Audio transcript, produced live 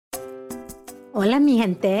Hola, mi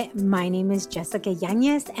gente. My name is Jessica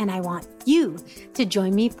Yanez, and I want you to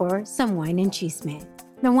join me for some Wine and Chisme.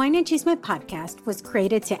 The Wine and Chisme podcast was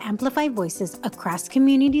created to amplify voices across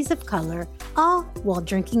communities of color, all while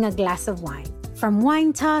drinking a glass of wine. From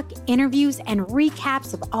wine talk, interviews, and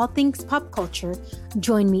recaps of all things pop culture,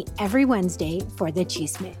 join me every Wednesday for the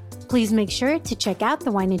Chisme. Please make sure to check out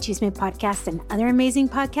the Wine and Chisme podcast and other amazing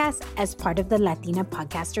podcasts as part of the Latina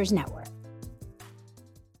Podcasters Network.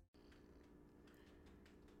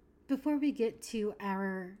 Before we get to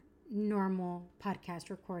our normal podcast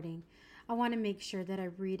recording, I want to make sure that I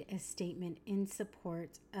read a statement in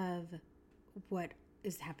support of what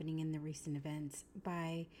is happening in the recent events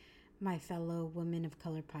by my fellow women of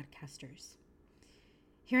color podcasters.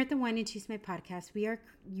 Here at the Wine and Chisme podcast, we are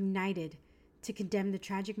united to condemn the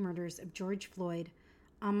tragic murders of George Floyd,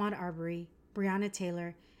 Ahmaud Arbery, Breonna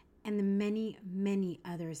Taylor, and the many, many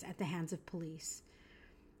others at the hands of police.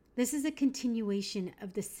 This is a continuation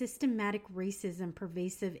of the systematic racism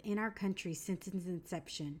pervasive in our country since its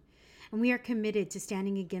inception, and we are committed to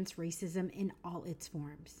standing against racism in all its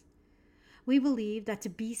forms. We believe that to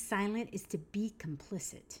be silent is to be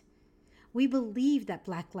complicit. We believe that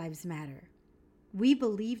Black lives matter. We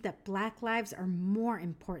believe that Black lives are more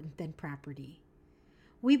important than property.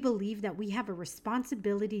 We believe that we have a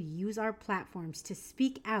responsibility to use our platforms to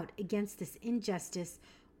speak out against this injustice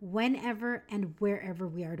whenever and wherever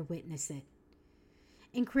we are to witness it.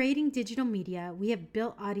 In creating digital media, we have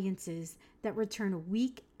built audiences that return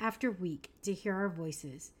week after week to hear our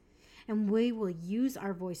voices, and we will use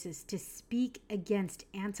our voices to speak against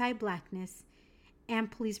anti-Blackness and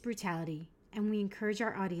police brutality, and we encourage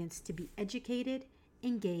our audience to be educated,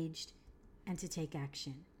 engaged, and to take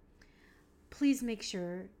action. Please make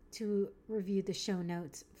sure to review the show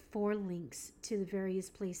notes for links to the various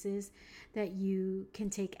places that you can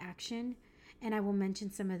take action, and I will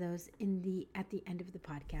mention some of those at the end of the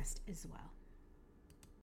podcast as well.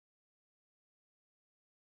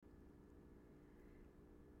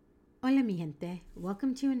 Hola mi gente,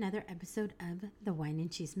 welcome to another episode of the Wine and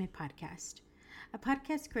Chisme podcast, a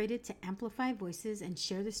podcast created to amplify voices and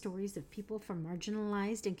share the stories of people from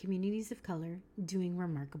marginalized and communities of color doing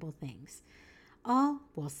remarkable things, all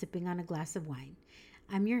while sipping on a glass of wine.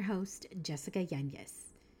 I'm your host, Jessica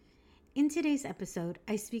Yanez. In today's episode,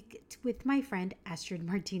 I speak with my friend Astrid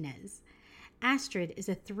Martinez. Astrid is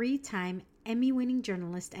a 3-time Emmy-winning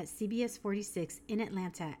journalist at CBS 46 in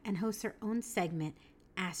Atlanta and hosts her own segment,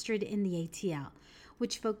 Astrid in the ATL,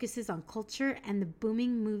 which focuses on culture and the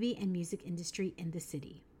booming movie and music industry in the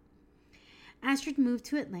city. Astrid moved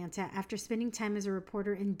to Atlanta after spending time as a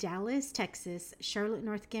reporter in Dallas, Texas, Charlotte,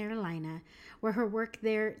 North Carolina, where her work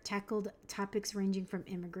there tackled topics ranging from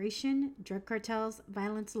immigration, drug cartels,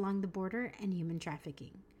 violence along the border, and human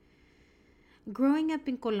trafficking. Growing up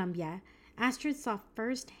in Colombia, Astrid saw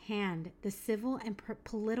firsthand the civil and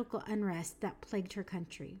political unrest that plagued her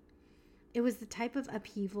country. It was the type of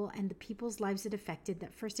upheaval and the people's lives it affected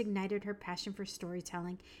that first ignited her passion for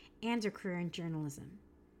storytelling and her career in journalism.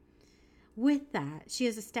 With that, she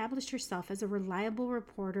has established herself as a reliable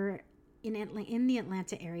reporter in the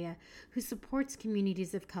Atlanta area who supports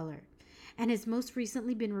communities of color, and has most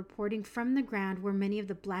recently been reporting from the ground where many of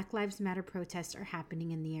the Black Lives Matter protests are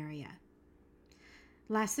happening in the area.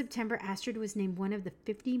 Last September, Astrid was named one of the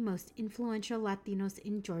 50 most influential Latinos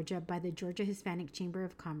in Georgia by the Georgia Hispanic Chamber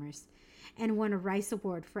of Commerce and won a Rice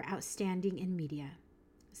Award for Outstanding in Media.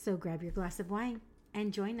 So grab your glass of wine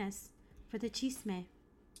and join us for the Chisme.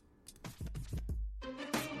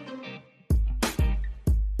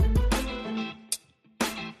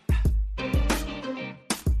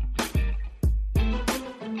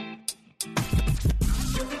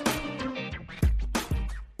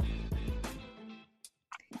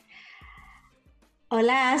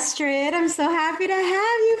 Hola, Astrid. I'm so happy to have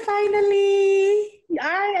you finally.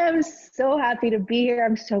 I am so happy to be here.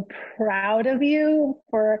 I'm so proud of you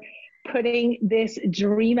for putting this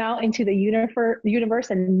dream out into the universe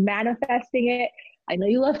and manifesting it. I know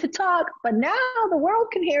you love to talk, but now the world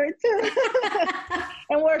can hear it too.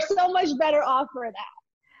 And we're so much better off for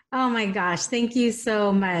that. Oh my gosh. Thank you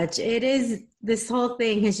so much. This whole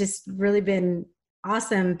thing has just really been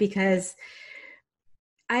awesome because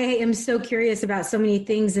I am so curious about so many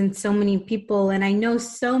things and so many people. And I know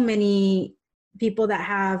so many people that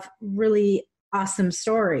have really awesome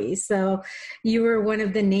stories. So you were one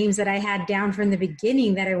of the names that I had down from the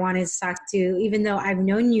beginning that I wanted to talk to, even though I've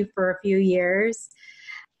known you for a few years.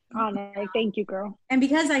 Oh, no, thank you, girl. And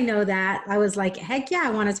because I know that, I was like, heck yeah,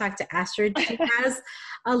 I want to talk to Astrid. She has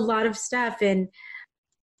a lot of stuff. And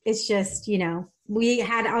it's just, we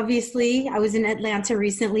had, obviously, I was in Atlanta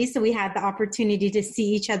recently, so we had the opportunity to see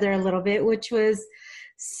each other a little bit, which was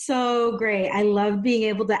so great. I love being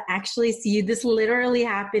able to actually see you. This literally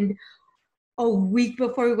happened a week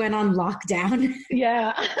before we went on lockdown.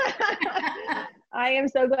 Yeah. I am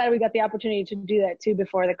so glad we got the opportunity to do that too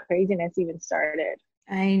before the craziness even started.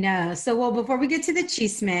 I know. So, well, before we get to the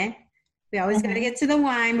chisme, we always got to get to the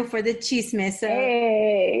wine before the chisme. So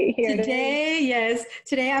hey,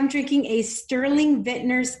 today I'm drinking a Sterling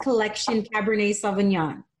Vintners Collection Cabernet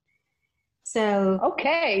Sauvignon. So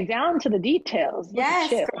okay, down to the details. Yes,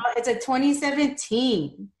 girl, it's a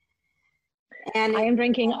 2017. And I am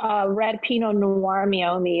drinking a red Pinot Noir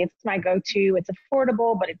Meiomi. It's my go-to. It's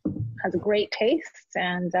affordable, but it has a great taste.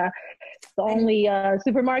 And the only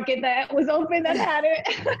supermarket that was open that had it.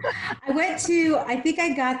 I think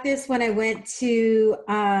I got this when I went to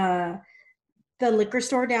the liquor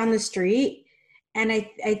store down the street. And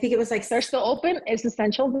I think it was like... They're still open? It's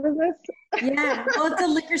essential business? Yeah. Well, it's a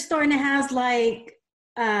liquor store and it has like...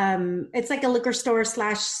 it's like a liquor store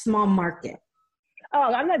 / small market.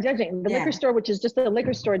 Oh, I'm not judging. The liquor store, which is just a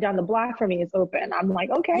liquor store down the block from me, is open. I'm like,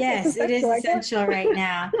 okay. Yes, it is essential right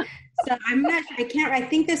now. So I'm not, I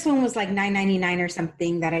think this one was like $9.99 or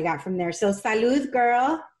something that I got from there. So salud,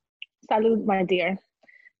 girl. Salud, my dear.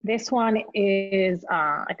 This one is,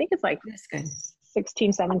 I think it's like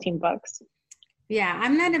 $16-17. Yeah,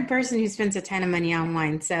 I'm not a person who spends a ton of money on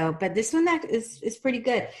wine. So, but this one that is pretty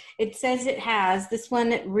good. It says this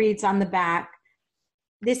one reads on the back,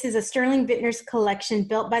 this is a Sterling Vintners collection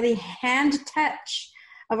built by the hand touch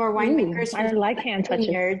of our winemakers. I like hand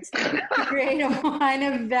touches. To create a wine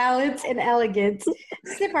of balance and elegance.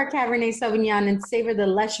 Sip our Cabernet Sauvignon and savor the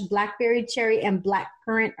lush blackberry, cherry, and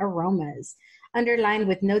blackcurrant aromas, underlined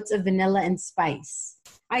with notes of vanilla and spice.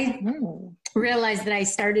 I realized that I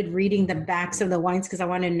started reading the backs of the wines because I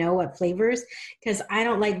want to know what flavors, because I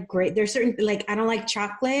don't like there's certain, like, I don't like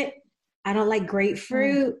chocolate. I don't like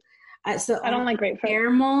grapefruit. So I don't like grapefruit.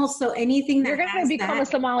 Caramel. So anything that you're going to become a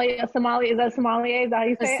sommelier. Is that sommelier? Is that how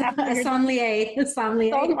you say it? A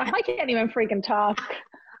sommelier. I can't even freaking talk.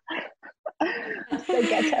 So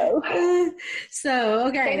ghetto. So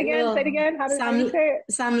okay. Say it again. Say it again. How do you say it?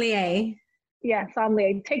 Sommelier. Yeah,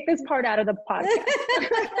 sommelier. Take this part out of the podcast.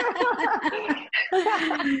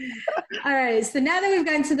 All right. So now that we've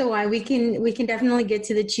gotten to the wine, we can definitely get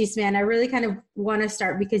to the chisme. And I really kind of want to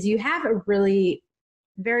start because you have a really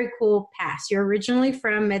very cool past. You're originally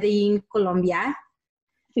from Medellin, Colombia.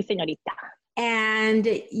 Sí, señorita. And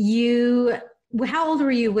how old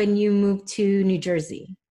were you when you moved to New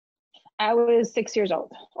Jersey? I was 6 years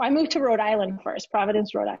old. I moved to Rhode Island first,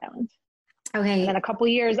 Providence, Rhode Island. Okay. And then a couple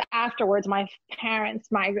years afterwards, my parents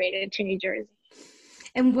migrated to New Jersey.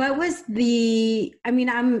 And what was we're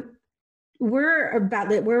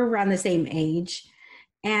around the same age.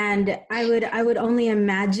 And I would only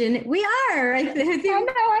imagine we are. I know.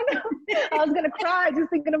 I was going to cry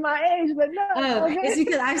just thinking of my age, but no. It's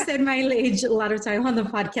because I've said my age a lot of time on the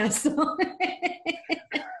podcast. So.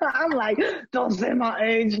 I'm like, don't say my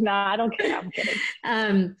age. Nah, I don't care. I'm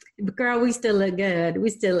kidding. Girl, we still look good.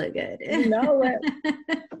 You know it.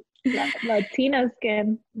 Latina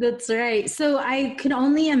skin. That's right. So I can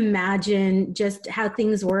only imagine just how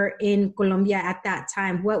things were in Colombia at that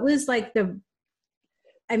time. What was like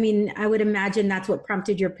I would imagine that's what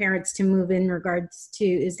prompted your parents to move in regards to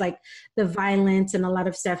is like the violence and a lot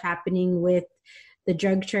of stuff happening with the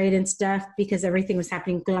drug trade and stuff because everything was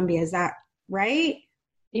happening in Colombia. Is that right?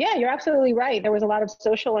 Yeah, you're absolutely right. There was a lot of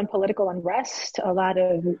social and political unrest, a lot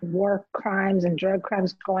of war crimes and drug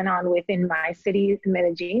crimes going on within my city,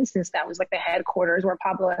 Medellin, since that was like the headquarters where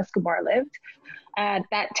Pablo Escobar lived. At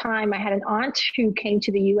that time, I had an aunt who came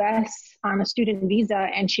to the U.S. on a student visa,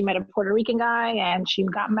 and she met a Puerto Rican guy, and she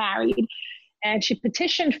got married. And she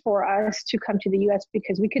petitioned for us to come to the U.S.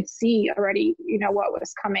 because we could see already, what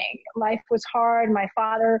was coming. Life was hard. My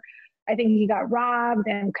father, I think he got robbed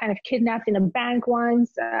and kind of kidnapped in a bank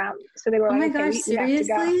once. So they were like, oh my gosh,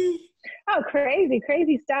 seriously? Oh,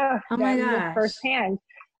 crazy stuff. Oh my gosh. Firsthand.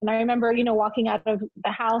 And I remember, walking out of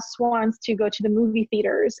the house once to go to the movie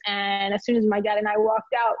theaters. And as soon as my dad and I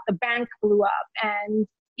walked out, the bank blew up and,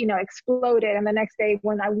 exploded. And the next day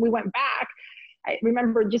when we went back, I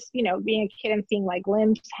remember just, being a kid and seeing like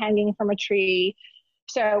limbs hanging from a tree.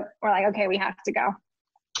 So we're like, okay, we have to go.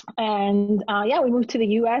 And we moved to the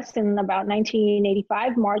U.S. in about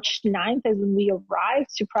 1985. March 9th is when we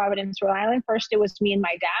arrived to Providence, Rhode Island. First, it was me and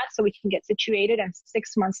my dad so we can get situated. And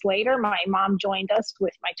 6 months later, my mom joined us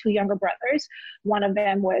with my two younger brothers. One of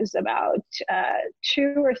them was about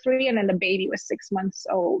 2 or 3, and then the baby was 6 months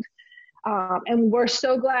old. And we're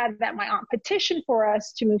so glad that my aunt petitioned for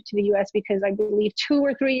us to move to the U.S. because I believe 2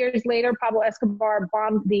 or 3 years later, Pablo Escobar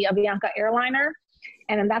bombed the Avianca airliner.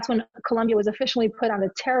 And then that's when Colombia was officially put on the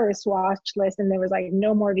terrorist watch list, and there was like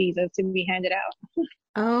no more visas to be handed out.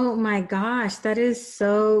 Oh my gosh, that is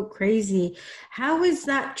so crazy. How is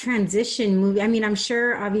that transition moving? I mean, I'm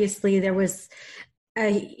sure obviously there was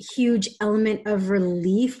a huge element of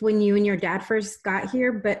relief when you and your dad first got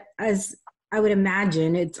here, but as I would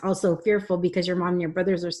imagine, it's also fearful because your mom and your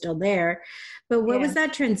brothers are still there. But what was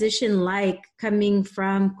that transition like coming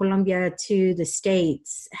from Colombia to the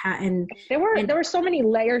States? There were so many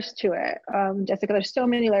layers to it, Jessica. There's so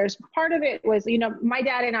many layers. Part of it was, my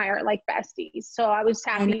dad and I are like besties, so I was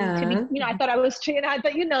happy to be. I thought I was, I thought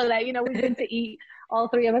that, we've been to eat. All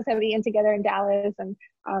three of us have eaten together in Dallas, and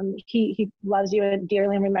he loves you and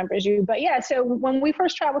dearly and remembers you. But yeah, so when we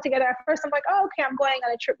first traveled together, at first I'm like, oh, okay, I'm going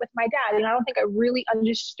on a trip with my dad, and I don't think I really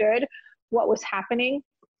understood what was happening.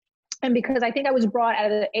 And because I think I was brought at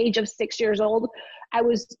the age of 6 years old, I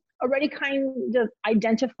was already kind of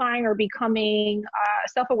identifying or becoming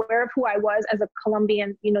self-aware of who I was as a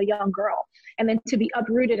Colombian, young girl. And then to be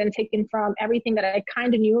uprooted and taken from everything that I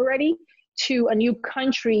kind of knew already to a new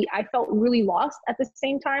country, I felt really lost at the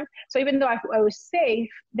same time. So even though I was safe,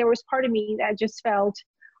 there was part of me that just felt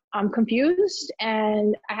confused,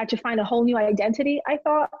 and I had to find a whole new identity, I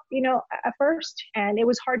thought, at first. And it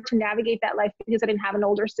was hard to navigate that life because I didn't have an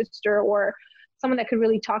older sister or someone that could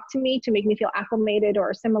really talk to me to make me feel acclimated or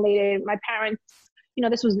assimilated. My parents,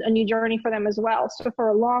 this was a new journey for them as well. So for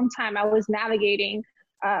a long time, I was navigating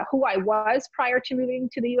who I was prior to moving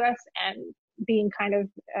to the U.S. and being kind of,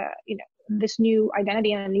 this new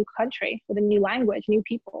identity in a new country with a new language, new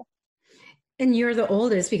people. And you're the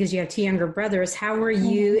oldest because you have two younger brothers. How were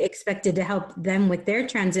you expected to help them with their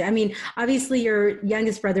transit? I mean, obviously your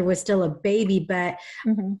youngest brother was still a baby, but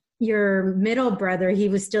your middle brother, he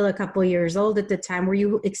was still a couple years old at the time. Were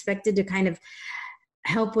you expected to kind of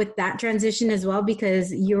help with that transition as well?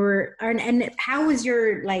 Because and how was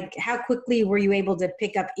how quickly were you able to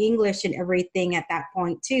pick up English and everything at that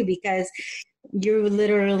point too? Because you're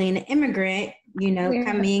literally an immigrant,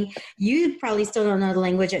 coming, you probably still don't know the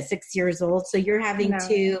language at 6 years old. So you're having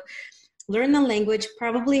to learn the language,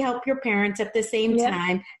 probably help your parents at the same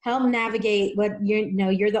time, help navigate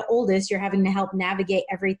you're the oldest, you're having to help navigate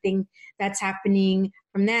everything that's happening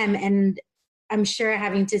from them. And I'm sure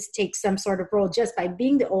having to take some sort of role just by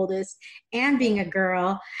being the oldest and being a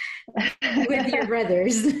girl with your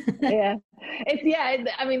brothers. I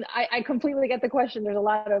completely get the question. There's a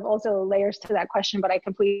lot of also layers to that question, but I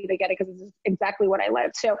completely get it because it's exactly what I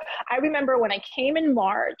lived. So I remember when I came in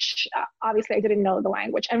March, obviously I didn't know the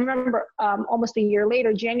language. I remember almost a year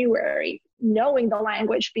later, January, knowing the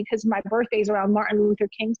language because my birthday is around Martin Luther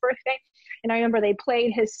King's birthday. And I remember they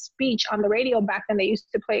played his speech on the radio back then. They used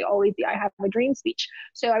to play always the I Have a Dream speech.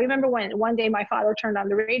 So I remember when one day my father turned on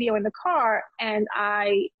the radio in the car and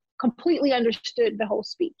I completely understood the whole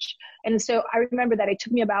speech. And so I remember that it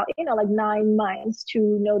took me about, 9 months to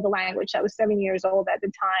know the language. I was 7 years old at the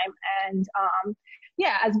time. And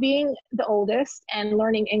as being the oldest and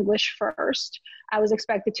learning English first, I was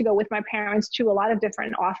expected to go with my parents to a lot of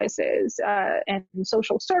different offices and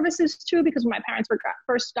social services too, because when my parents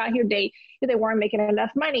first got here, they weren't making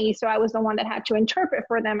enough money. So I was the one that had to interpret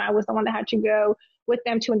for them. I was the one that had to go with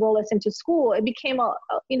them to enroll us into school. It became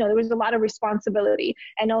there was a lot of responsibility.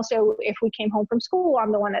 And also if we came home from school,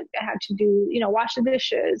 I'm the one that had to do, wash the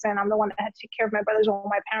dishes. And I'm the one that had to take care of my brothers while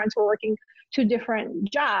my parents were working 2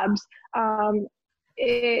 different jobs.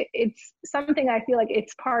 It's something I feel like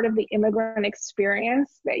it's part of the immigrant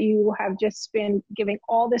experience that you have just been giving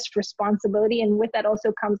all this responsibility. And with that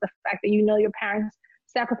also comes the fact that, your parents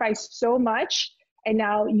sacrificed so much and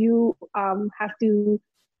now you have to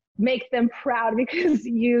make them proud because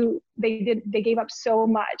they gave up so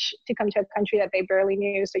much to come to a country that they barely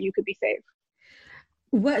knew so you could be safe.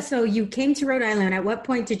 So you came to Rhode Island. At what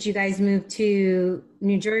point did you guys move to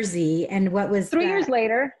New Jersey? And what was 3 years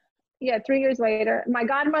later? Yeah, 3 years later. My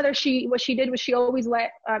godmother, she always she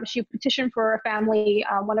petitioned for a family.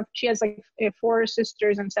 She has 4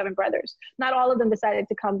 sisters and 7 brothers. Not all of them decided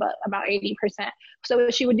to come, but about 80%. So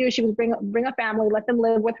what she would do, she would bring a family, let them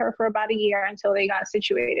live with her for about a year until they got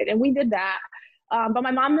situated. And we did that. But my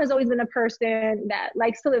mom has always been a person that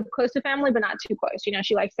likes to live close to family, but not too close.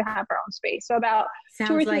 She likes to have her own space. So about Sounds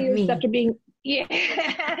 2 or 3 like years me. after being,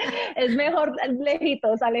 es mejor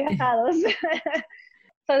lejitos, alejados.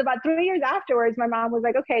 So about 3 years afterwards, my mom was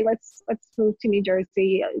like, okay, let's move to New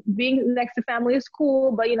Jersey. Being next to family is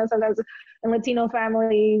cool, but sometimes in Latino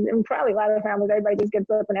families and probably a lot of families, everybody just gets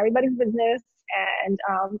up in everybody's business. And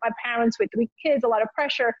my parents with 3 kids, a lot of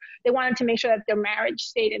pressure. They wanted to make sure that their marriage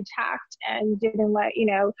stayed intact and didn't let,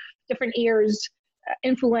 different ears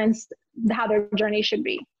influence how their journey should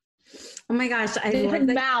be. Oh my gosh, I different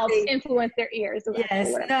love that. Mouths influence their ears.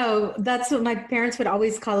 Yes, no, that's what my parents would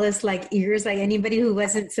always call us, like ears. Like anybody who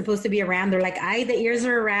wasn't supposed to be around, they're like, the ears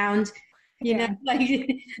are around. Like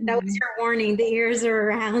that was your warning. The ears are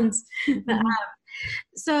around.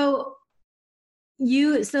 So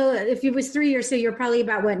if it was 3 years, so you're probably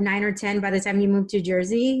about what, 9 or 10 by the time you moved to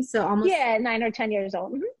Jersey. So almost 9 or 10 years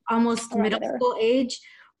old. Almost around middle school age.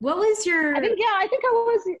 What was your? I think I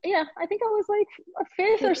was like a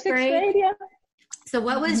 5th or 6th grade. Yeah. So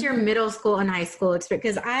what was your middle school and high school experience?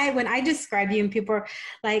 Because when I describe you and people are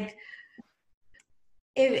like,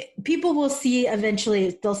 if people will see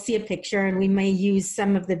eventually, they'll see a picture and we may use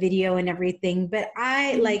some of the video and everything. But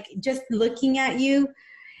I like just looking at you,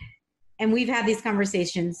 and we've had these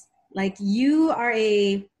conversations. Like you are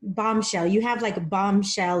a bombshell. You have like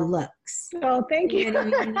bombshell looks. Oh, thank you.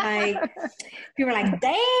 And like people are like,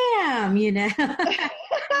 damn,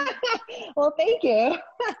 Well, thank you.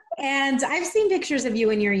 And I've seen pictures of you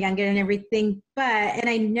when you're younger and everything, and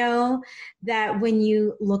I know that when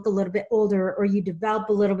you look a little bit older or you develop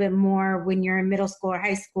a little bit more when you're in middle school or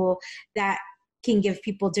high school, that can give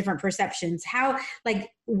people different perceptions. How, like,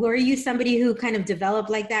 were you somebody who kind of developed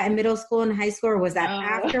like that in middle school and high school, or was that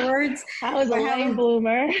afterwards? I was a late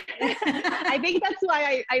bloomer. I think that's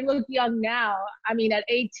why I look young now. I mean, at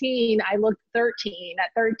 18, I looked 13. At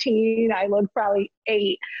 13, I looked probably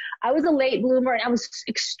 8. I was a late bloomer, and I was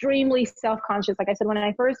extremely self-conscious. Like I said, when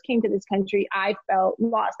I first came to this country, I felt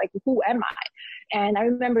lost. Like, who am I? And I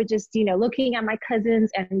remember just, looking at my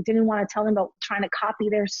cousins and didn't want to tell them about trying to copy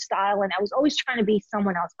their style. And I was always trying to be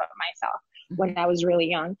someone else but myself when I was really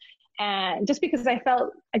young. And just because I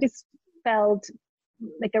just felt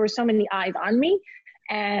like there were so many eyes on me,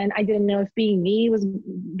 and I didn't know if being me was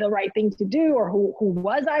the right thing to do, or who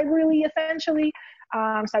was I really, essentially.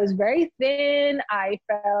 So I was very thin. I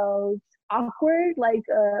felt awkward, like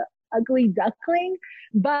a ugly duckling.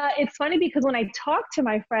 But it's funny because when I talk to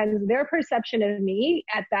my friends, their perception of me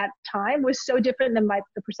at that time was so different than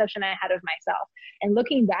the perception I had of myself. And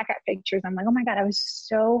looking back at pictures, I'm like, oh my God, I was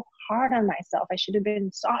so hard on myself. I should have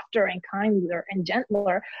been softer and kinder and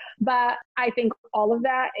gentler. But I think all of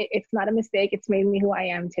that, it's not a mistake. It's made me who I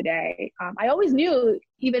am today. I always knew,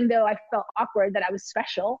 even though I felt awkward, that I was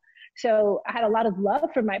special. So I had a lot of love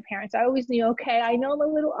from my parents. I always knew, okay, I know I'm a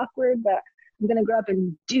little awkward, but I'm going to grow up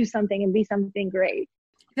and do something and be something great.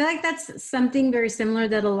 I feel like that's something very similar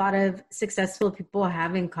that a lot of successful people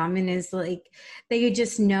have in common, is like they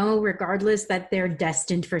just know regardless that they're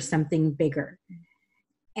destined for something bigger.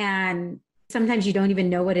 And sometimes you don't even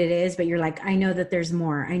know what it is, but you're like, I know that there's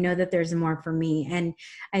more. I know that there's more for me. And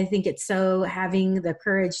I think it's so having the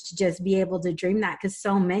courage to just be able to dream that, because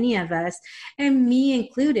so many of us, and me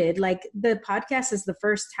included, like the podcast is the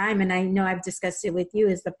first time, and I know I've discussed it with you,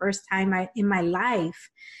 is the first time in my life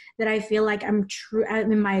that I feel like I'm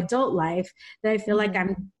in my adult life, that I feel like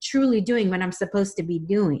I'm truly doing what I'm supposed to be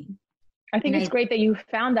doing. I think it's great that you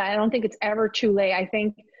found that. I don't think it's ever too late. I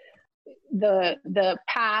think the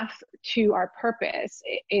path to our purpose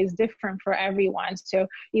is different for everyone. So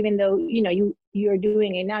even though, you're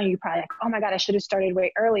doing it now, you're probably like, oh my God, I should have started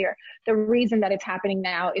way earlier. The reason that it's happening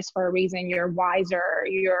now is for a reason. You're wiser.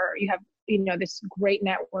 You have, this great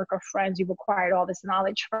network of friends. You've acquired all this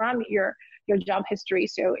knowledge from your job history.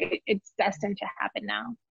 So it's destined to happen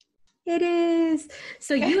now. It is.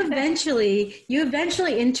 So you eventually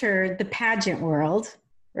entered the pageant world,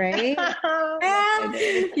 right?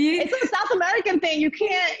 It's a South American thing. You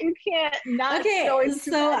can't not. Okay,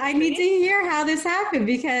 so I need to hear how this happened,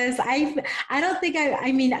 because I don't think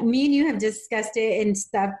I mean, me and you have discussed it and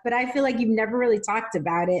stuff, but I feel like you've never really talked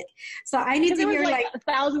about it. So I need to hear, like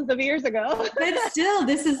thousands of years ago. But still,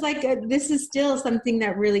 this is still something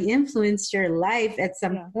that really influenced your life at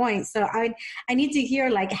some point. So I need to hear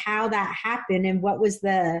like how that happened and what was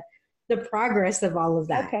the progress of all of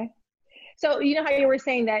that. Okay. So, how you were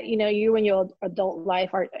saying that, you and your adult life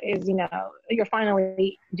you're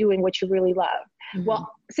finally doing what you really love. Mm-hmm.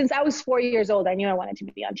 Well, since I was 4 years old, I knew I wanted to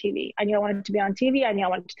be on TV. I knew I wanted to be on TV. I knew I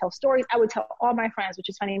wanted to tell stories. I would tell all my friends, which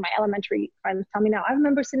is funny. My elementary friends tell me now, I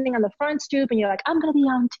remember sitting on the front stoop and you're like, I'm going to be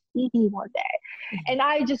on TV one day. Mm-hmm. And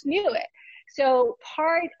I just knew it. So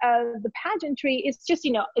part of the pageantry is just,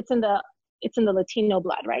 it's in the Latino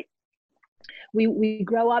blood, right? we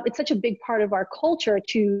grow up. It's such a big part of our culture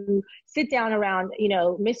to sit down around,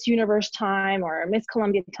 Miss Universe time or Miss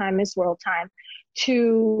Columbia time, Miss World time,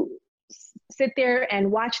 to sit there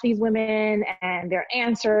and watch these women and their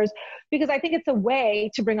answers, because I think it's a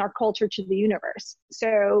way to bring our culture to the universe.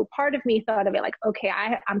 So part of me thought of it like, okay,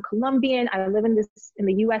 I'm Colombian, I live in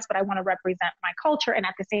the US, but I want to represent my culture. And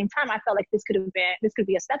at the same time, I felt like this could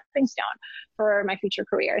be a stepping stone for my future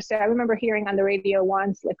career. So I remember hearing on the radio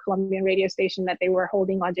once, like Colombian radio station, that they were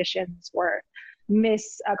holding auditions for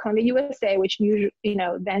Miss Columbia USA, which usually,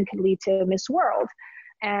 then could lead to Miss World.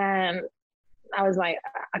 And I was like,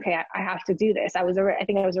 okay, I have to do this. I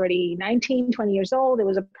think I was already 19, 20 years old. It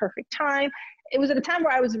was a perfect time. It was at a time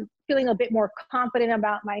where I was feeling a bit more confident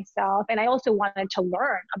about myself. And I also wanted to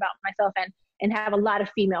learn about myself and have a lot of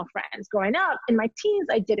female friends. Growing up in my teens,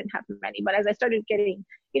 I didn't have many, but as I started getting,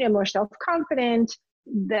 more self-confident,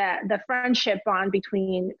 the friendship bond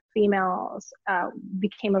between females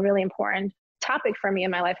became a really important topic for me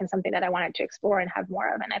in my life, and something that I wanted to explore and have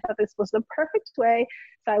more of. And I thought this was the perfect way.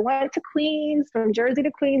 So I went to Queens, from Jersey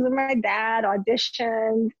to Queens with my dad,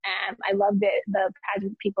 auditioned, and I loved it. The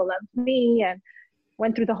pageant people loved me, and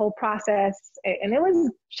went through the whole process. And it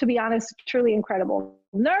was, to be honest, truly incredible.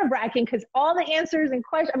 Nerve-wracking, because all the answers and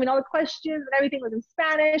all the questions and everything was in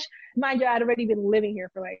Spanish. Mind you, I'd already been living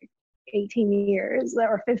here for like 18 years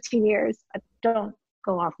or 15 years. I don't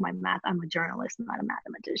go off my math. I'm a journalist, not a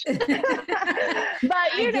mathematician.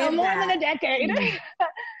 But, more than a decade.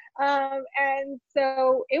 And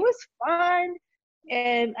so it was fun.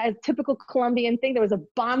 And a typical Colombian thing, there was a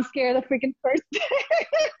bomb scare the freaking first day.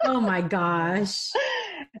 Oh my gosh.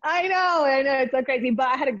 I know, it's so crazy, but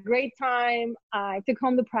I had a great time. I took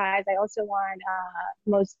home the prize. I also won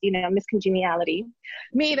most, Miss Congeniality.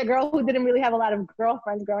 Me, the girl who didn't really have a lot of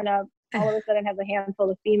girlfriends growing up, all of a sudden has a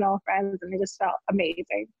handful of female friends, and it just felt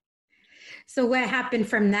amazing. So what happened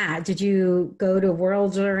from that? Did you go to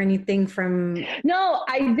Worlds or anything from? No,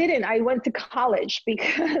 I didn't. I went to college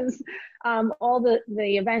because all the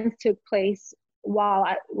events took place while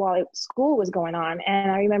school was going on.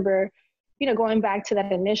 And I remember, going back to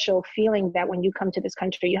that initial feeling that when you come to this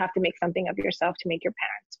country, you have to make something of yourself to make your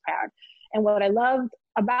parents proud. And what I loved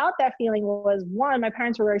about that feeling was, one, my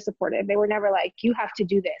parents were very supportive. They were never like, you have to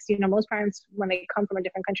do this. Most parents, when they come from a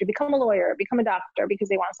different country, become a lawyer, become a doctor, because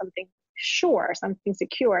they want something sure, something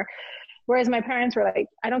secure. Whereas my parents were like,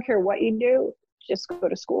 I don't care what you do, just go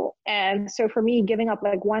to school. And so for me, giving up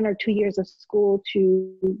like 1 or 2 years of school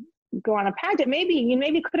to go on a pageant,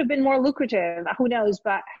 maybe could have been more lucrative. Who knows?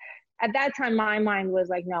 But at that time, my mind was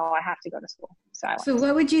like, no, I have to go to school. So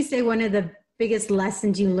what would you say one of the biggest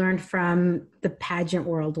lessons you learned from the pageant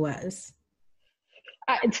world was?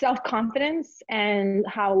 It's self-confidence and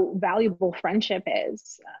how valuable friendship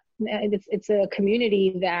is. It's a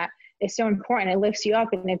community that is so important. It lifts you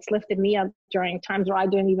up, and it's lifted me up during times where I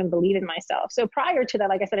didn't even believe in myself. So prior to that,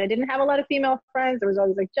 like I said, I didn't have a lot of female friends. There was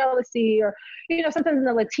always like jealousy, or, sometimes in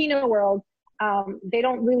the Latino world, they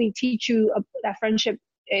don't really teach you that friendship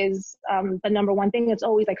is the number one thing. It's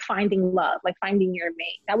always like finding love, like finding your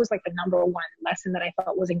mate. That was like the number one lesson that I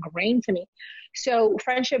felt was ingrained to me. So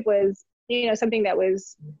friendship was, something that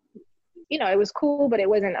was, it was cool, but it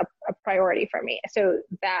wasn't a priority for me. So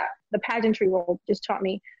that the pageantry world just taught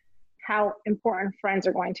me how important friends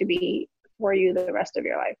are going to be for you the rest of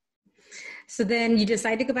your life. So then you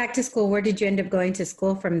decided to go back to school. Where did you end up going to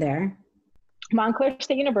school from there? Montclair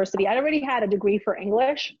State University. I already had a degree for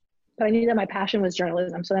English, but I knew that my passion was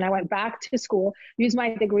journalism. So then I went back to school, used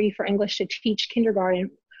my degree for English to teach kindergarten,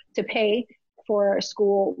 to pay for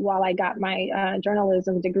school while I got my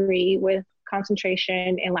journalism degree with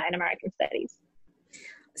concentration in Latin American studies.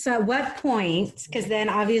 So at what point, because then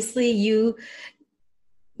obviously you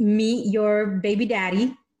meet your baby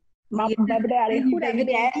daddy. My baby daddy. Who baby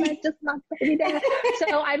daddy? Just my baby daddy.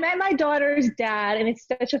 So I met my daughter's dad, and it's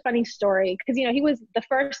such a funny story because, he was the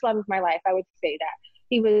first love of my life. I would say that.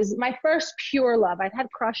 He was my first pure love. I'd had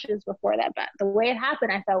crushes before that, but the way it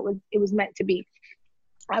happened, I felt it was meant to be.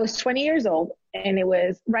 I was 20 years old, and it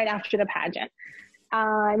was right after the pageant.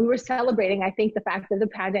 We were celebrating, I think, the fact of the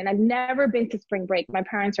pageant. I've never been to spring break. My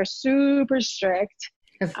parents are super strict.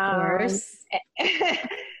 Of course.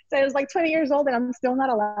 So I was like 20 years old, and I'm still not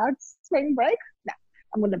allowed spring break. No,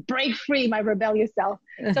 I'm going to break free my rebellious self.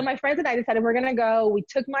 So my friends and I decided we're going to go. We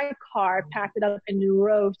took my car, packed it up, and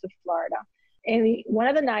drove to Florida. And one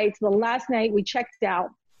of the nights, the last night, we checked out.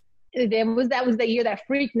 That was the year that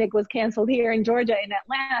Freaknik was canceled here in Georgia, in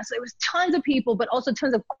Atlanta. So it was tons of people, but also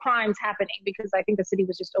tons of crimes happening because I think the city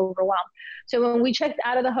was just overwhelmed. So when we checked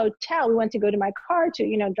out of the hotel, we went to go to my car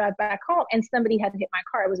to, drive back home, and somebody had hit my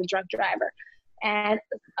car. It was a drunk driver. And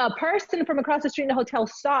a person from across the street in the hotel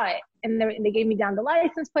saw it, and they gave me down the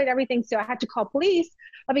license plate, everything. So I had to call police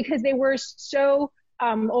because they were so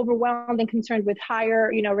overwhelmed and concerned with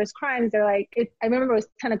higher, risk crimes. They're like, I remember it was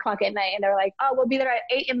 10 o'clock at night, and they're like, oh, we'll be there at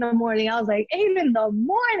 8 in the morning. I was like, 8 in the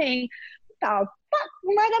morning? What the fuck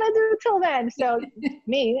am I gonna do till then? So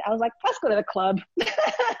I was like, let's go to the club.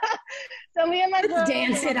 So me and my girl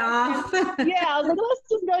dance it off. Yeah, I was like, let's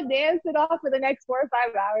just go dance it off for the next 4 or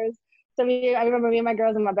 5 hours. So I remember me and my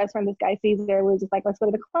girls and my best friend, this guy Caesar, we were just like, let's go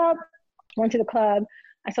to the club. Went to the club.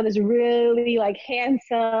 I saw this really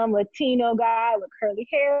handsome Latino guy with curly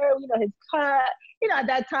hair, his cut, at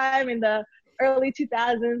that time in the early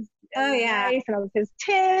 2000s. Oh yeah. Nice. And I was his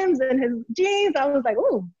Timbs and his jeans. I was like,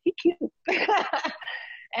 ooh, he cute.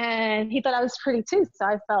 And he thought I was pretty too. So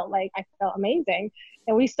I felt amazing.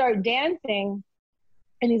 And we start dancing.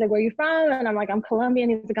 And he's like, where are you from? And I'm like, I'm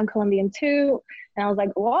Colombian. He's like, I'm Colombian too. And I was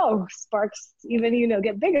like, whoa, sparks even,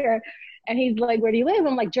 get bigger. And he's like, where do you live?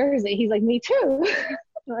 I'm like, Jersey. He's like, me too.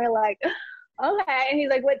 And we're like, okay. And he's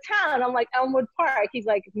like, what town? I'm like, Elmwood Park. He's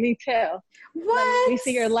like, me too. What? Let me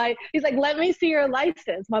see your He's like, let me see your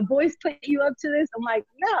license. My boys put you up to this? I'm like,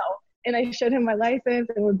 no. And I showed him my license,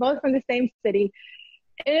 and we're both from the same city.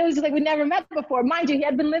 And it was just like, we never met before. Mind you, he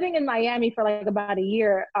had been living in Miami for about a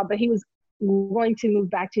year, but he was going to move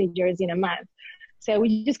back to New Jersey in a month. So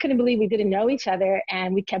we just couldn't believe we didn't know each other,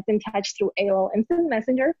 and we kept in touch through AOL Instant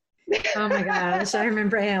Messenger. Oh my gosh, I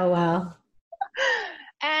remember AOL.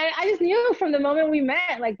 And I just knew from the moment we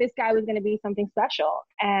met, this guy was going to be something special.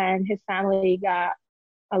 And his family got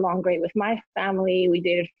along great with my family. We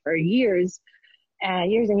dated for years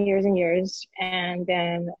and years and years and years. And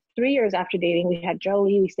then 3 years after dating, we had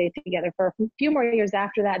Jolie. We stayed together for a few more years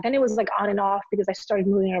after that. Then it was on and off because I started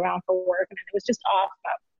moving around for work, and it was just off.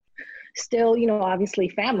 But still, obviously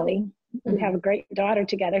family. We have a great daughter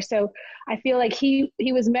together. So I feel like he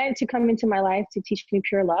was meant to come into my life to teach me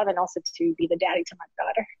pure love and also to be the daddy to my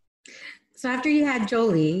daughter. So after you had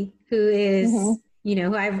Jolie, who is, who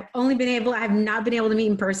I've not been able to meet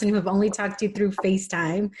in person, who I've only talked to through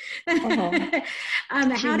FaceTime.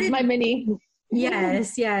 How did my mini?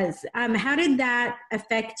 Yes. How did that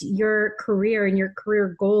affect your career and your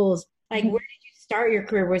career goals? Where did you start your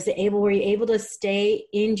career? Were you able to stay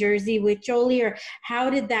in Jersey with Jolie, or how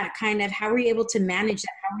were you able to manage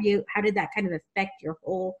that? How did that kind of affect your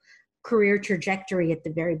whole career trajectory at the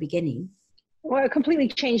very beginning? Well, it completely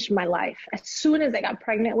changed my life. As soon as I got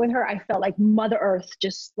pregnant with her, I felt like Mother Earth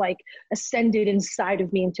just ascended inside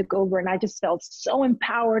of me and took over. And I just felt so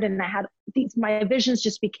empowered, and my visions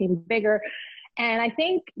just became bigger. And I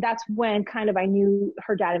think that's when I knew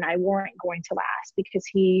her dad and I weren't going to last, because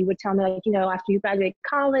he would tell me after you graduate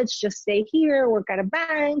college, just stay here, work at a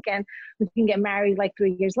bank, and we can get married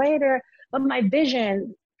 3 years later. But my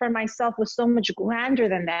vision for myself was so much grander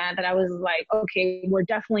than that I was like, okay, we're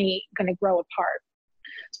definitely going to grow apart.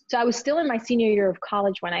 So I was still in my senior year of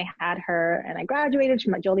college when I had her, and I graduated.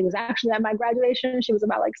 Jolie was actually at my graduation. She was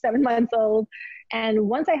about 7 months old. And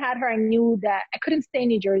once I had her, I knew that I couldn't stay in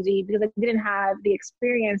New Jersey because I didn't have the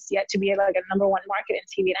experience yet to be a number one market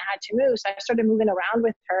in TV, and I had to move. So I started moving around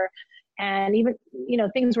with her. And even,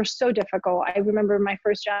 things were so difficult. I remember my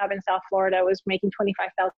first job in South Florida was making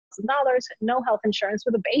 $25,000, no health insurance,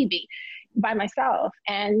 with a baby by myself,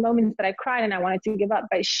 and moments that I cried and I wanted to give up.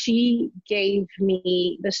 But she gave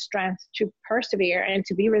me the strength to persevere and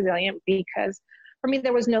to be resilient, because for me,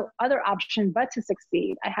 there was no other option but to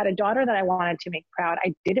succeed. I had a daughter that I wanted to make proud.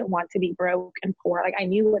 I didn't want to be broke and poor. I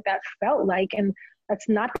knew what that felt like, and that's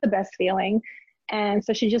not the best feeling. And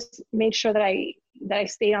so she just made sure that I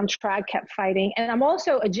stayed on track, kept fighting. And I'm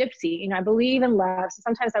also a gypsy. I believe in love. So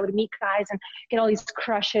sometimes I would meet guys and get all these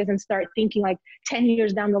crushes and start thinking 10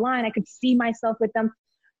 years down the line, I could see myself with them.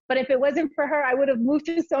 But if it wasn't for her, I would have moved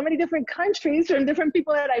to so many different countries from different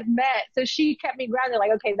people that I've met. So she kept me grounded,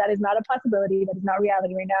 okay, that is not a possibility. That is not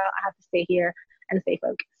reality right now. I have to stay here and stay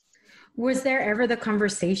focused. Was there ever the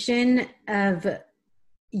conversation of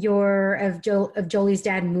Jolie's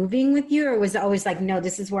dad moving with you, or was it always no,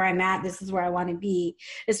 this is where I'm at, this is where I want to be?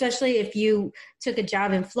 Especially if you took a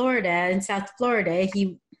job in South Florida,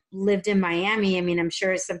 he lived in Miami. I mean, I'm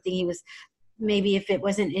sure it's something he was, maybe if it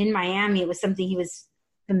wasn't in Miami, it was something he was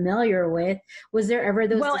familiar with. Was there ever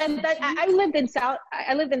those? Well, and I lived in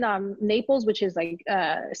Naples, which is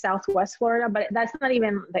Southwest Florida, but that's not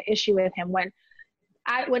even the issue with him. When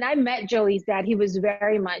When I met Jolie's dad, he was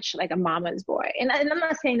very much like a mama's boy. And I'm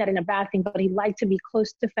not saying that in a bad thing, but he liked to be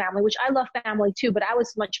close to family, which I love family too, but I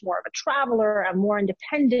was much more of a traveler. I'm more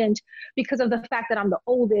independent because of the fact that I'm the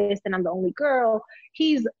oldest and I'm the only girl.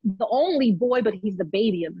 He's the only boy, but he's the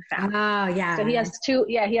baby of the family. Oh, yeah. So he has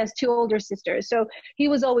two older sisters. So he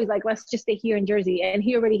was always like, let's just stay here in Jersey. And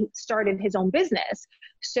he already started his own business.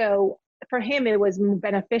 So for him, it was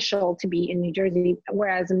beneficial to be in New Jersey,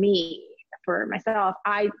 whereas for myself,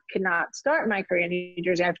 I could not start my career in New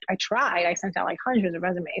Jersey. I tried. I sent out like hundreds of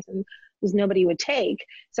resumes and there's nobody would take.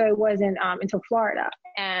 So it wasn't until Florida.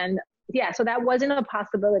 And yeah, so that wasn't a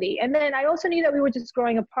possibility. And then I also knew that we were just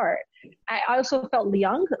growing apart. I also felt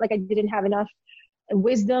young, like I didn't have enough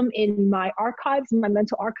wisdom in my archives, my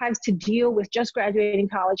mental archives, to deal with just graduating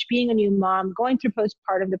college, being a new mom, going through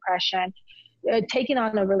postpartum depression, taking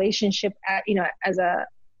on a relationship as a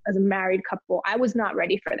married couple. I was not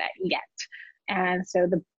ready for that yet. And so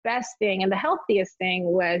the best thing and the healthiest thing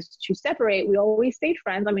was to separate. We always stayed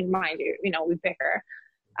friends. I mean, mind you, we bicker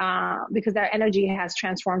because that energy has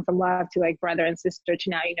transformed from love to like brother and sister to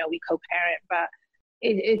now, we co-parent. But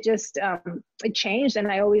it just, it changed. And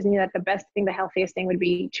I always knew that the best thing, the healthiest thing would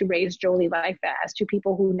be to raise Jolie like that, as two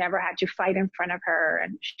people who never had to fight in front of her.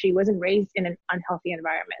 And she wasn't raised in an unhealthy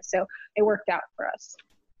environment. So it worked out for us.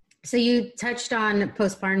 So you touched on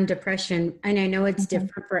postpartum depression, and I know it's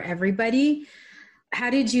different for everybody.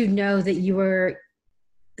 How did you know that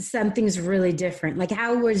something's really different? Like,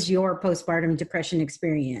 how was your postpartum depression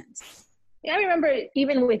experience? Yeah, I remember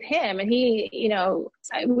even with him, and he,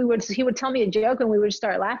 he would tell me a joke and we would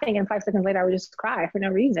start laughing, and 5 seconds later I would just cry for no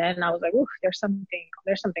reason. And I was like, ooh, there's something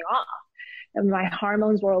off. And my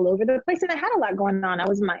hormones were all over the place, and I had a lot going on. I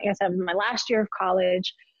was in my last year of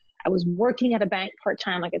college. I was working at a bank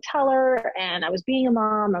part-time like a teller, and I was being a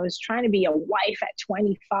mom. I was trying to be a wife at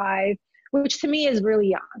 25, which to me is really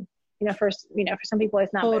young. For some people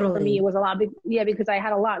it's not, totally. But for me it was a lot because I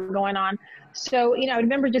had a lot going on. So, I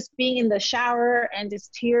remember just being in the shower and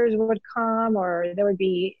just tears would come, or there would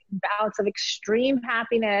be bouts of extreme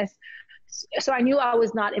happiness. So I knew I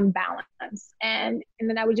was not in balance. And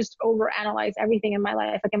then I would just overanalyze everything in my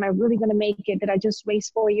life. Like, am I really going to make it? Did I just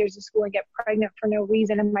waste 4 years of school and get pregnant for no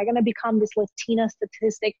reason? Am I going to become this Latina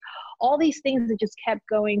statistic? All these things that just kept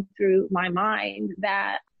going through my mind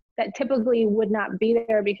that typically would not be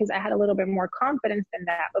there because I had a little bit more confidence than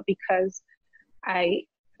that. But because I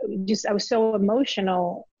was so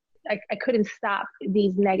emotional, I couldn't stop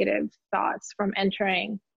these negative thoughts from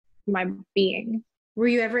entering my being. Were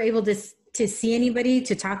you ever able to see anybody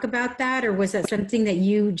to talk about that? Or was that something that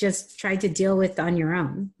you just tried to deal with on your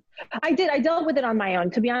own? I did. I dealt with it on my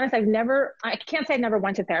own. To be honest, I can't say I never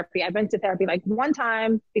went to therapy. I've been to therapy like one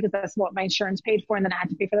time because that's what my insurance paid for, and then I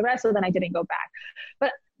had to pay for the rest. So then I didn't go back.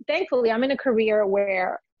 But thankfully, I'm in a career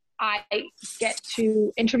where I get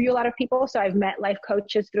to interview a lot of people. So I've met life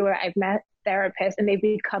coaches through it. I've met therapists, and they've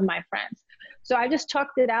become my friends. So I just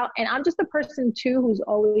talked it out. And I'm just a person too, who's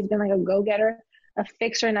always been like a go-getter, a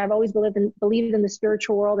fixer. And I've always believed in the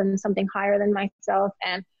spiritual world and something higher than myself.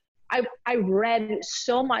 And I read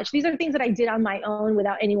so much. These are things that I did on my own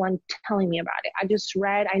without anyone telling me about it. I just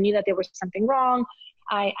read. I knew that there was something wrong.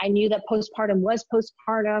 I knew that postpartum was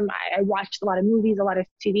postpartum. I watched a lot of movies, a lot of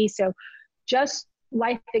TV. So just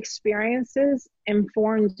life experiences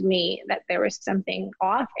informed me that there was something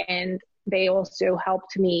off, and they also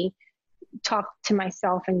helped me talk to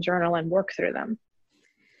myself and journal and work through them.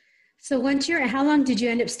 So how long did you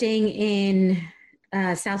end up staying in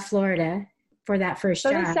South Florida for that first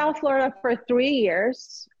job? I was in South Florida for 3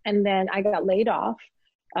 years, and then I got laid off.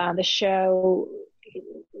 The show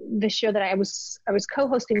that I was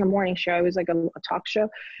co-hosting a morning show. It was like a talk show,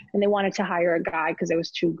 and they wanted to hire a guy because there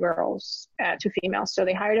was two females. So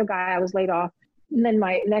they hired a guy. I was laid off. And then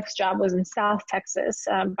my next job was in South Texas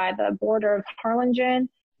by the border of Harlingen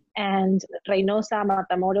and Reynosa,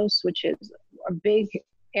 Matamoros, which is a big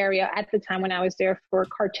area at the time when I was there for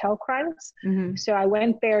cartel crimes. Mm-hmm. So I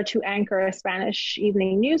went there to anchor a Spanish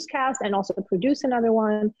evening newscast and also produce another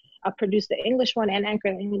one, produce the English one and anchor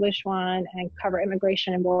the English one, and cover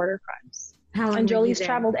immigration and border crimes. And Jolie's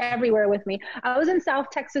traveled everywhere with me. I was in South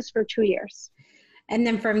Texas for 2 years. And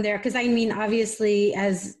then from there, because I mean, obviously,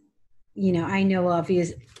 as you know,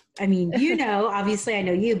 obviously I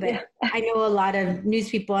know you, but yeah. I know a lot of news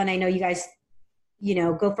people, and I know you guys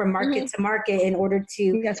go from market to market in order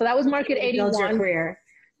to. Yeah, so that was Market 81. Build your career.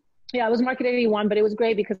 Yeah, it was Market 81, but it was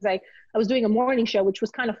great because I was doing a morning show, which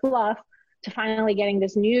was kind of fluff, to finally getting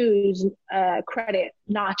this news credit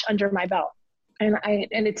notch under my belt. And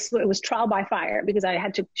it was trial by fire because I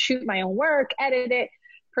had to shoot my own work, edit it,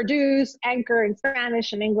 produce, anchor in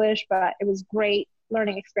Spanish and English, but it was great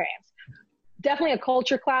learning experience. Definitely a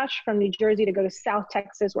culture clash from New Jersey to go to South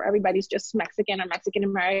Texas, where everybody's just Mexican or Mexican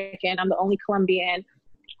American. I'm the only Colombian.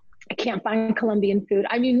 I can't find Colombian food.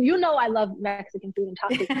 I mean, I love Mexican food and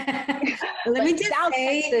tacos. Let me just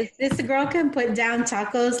say, this girl can put down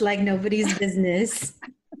tacos like nobody's business.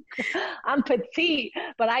 I'm petite,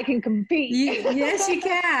 but I can compete. Yes, you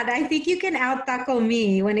can. I think you can out taco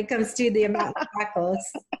me when it comes to the amount of tacos.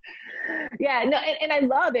 Yeah, no, and I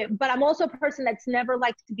love it, but I'm also a person that's never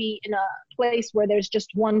liked to be in a place where there's just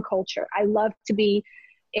one culture. I love to be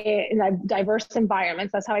in diverse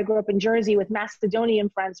environments. That's how I grew up in Jersey with Macedonian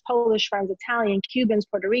friends, Polish friends, Italian, Cubans,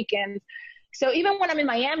 Puerto Ricans. So even when I'm in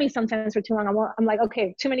Miami sometimes for too long, I'm like,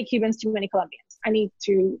 okay, too many Cubans, too many Colombians. I need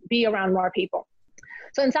to be around more people.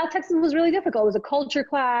 So in South Texas, it was really difficult. It was a culture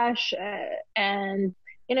clash, and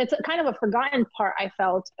it's kind of a forgotten part, I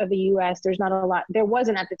felt, of the U.S. There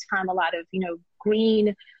wasn't at the time a lot of,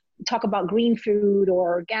 talk about green food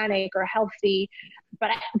or organic or healthy,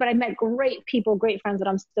 but I met great people, great friends that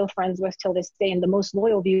I'm still friends with till this day, and the most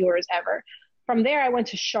loyal viewers ever. From there, I went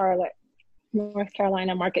to Charlotte, North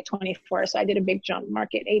Carolina, Market 24. So I did a big jump,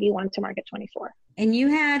 Market 81 to Market 24. And you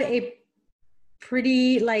had a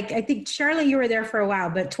pretty, I think Charlotte, you were there for a while,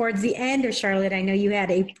 but towards the end of Charlotte, I know you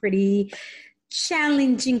had a pretty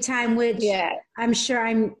challenging time, which I'm sure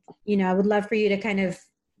I would love for you to kind of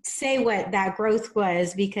say what that growth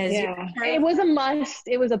was, because it was a must.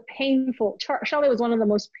 It was a painful, Charlotte was one of the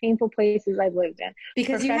most painful places I've lived in.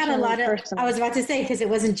 Because you had a lot of, personally. I was about to say, because it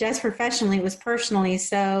wasn't just professionally, it was personally.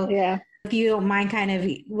 So if you don't mind, kind of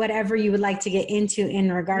whatever you would like to get into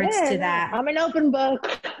in regards to that. I'm an open book.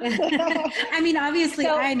 I mean, obviously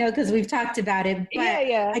I know because we've talked about it, but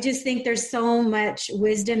I just think there's so much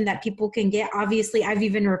wisdom that people can get. Obviously, I've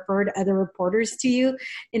even referred other reporters to you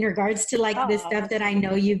in regards to the stuff that I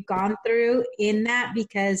know you've gone through in that,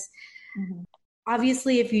 because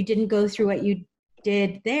obviously if you didn't go through what you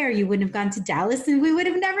did there, you wouldn't have gone to Dallas and we would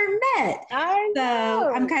have never met. I know.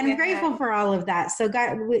 So I'm kind of grateful for all of that. So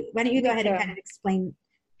why don't you go ahead and kind of explain.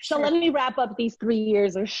 So let me wrap up these 3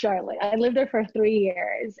 years of Charlotte. I lived there for 3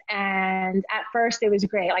 years, and at first it was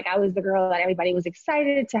great. I was the girl that everybody was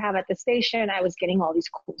excited to have at the station. I was getting all these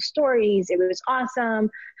cool stories. It was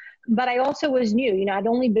awesome. But I also was new. I'd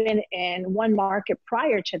only been in one market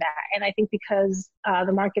prior to that. And I think because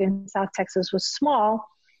the market in South Texas was small,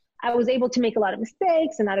 I was able to make a lot of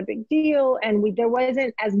mistakes and not a big deal. And there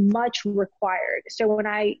wasn't as much required. So when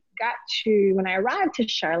I arrived to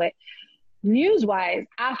Charlotte, news-wise,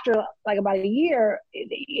 after about a year,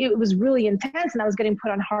 it was really intense, and I was getting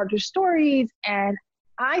put on harder stories, and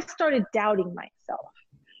I started doubting myself.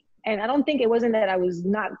 And I don't think it wasn't that I was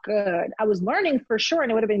not good. I was learning for sure,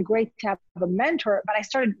 and it would have been great to have a mentor, but I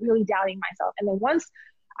started really doubting myself. And then once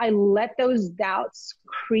I let those doubts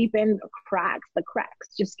creep in, the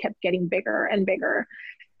cracks just kept getting bigger and bigger.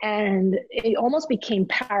 And it almost became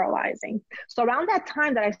paralyzing. So around that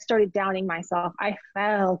time that I started doubting myself, I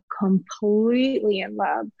fell completely in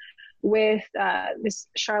love with this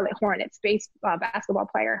Charlotte Hornets basketball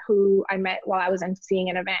player who I met while I was emceeing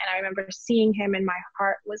an event. And I remember seeing him, and my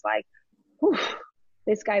heart was like,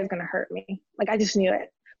 this guy is going to hurt me. I just knew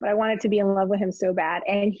it. But I wanted to be in love with him so bad.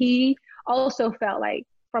 And he also felt like,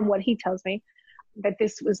 from what he tells me, that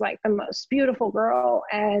this was the most beautiful girl,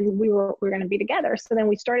 and we were going to be together. So then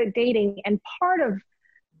we started dating, and part of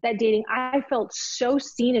that dating, I felt so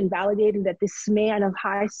seen and validated that this man of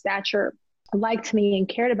high stature liked me and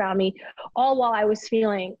cared about me, all while I was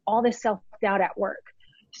feeling all this self-doubt at work.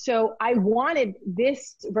 So I wanted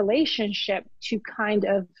this relationship to kind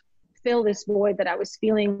of fill this void that I was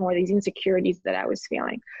feeling, or these insecurities that I was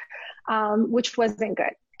feeling, which wasn't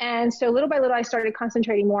good. And so little by little, I started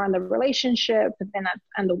concentrating more on the relationship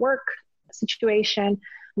and the work situation.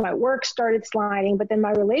 My work started sliding, but then my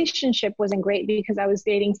relationship wasn't great because I was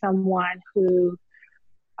dating someone who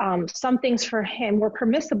some things for him were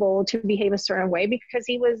permissible to behave a certain way because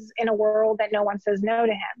he was in a world that no one says no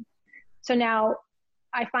to him. So now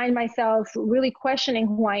I find myself really questioning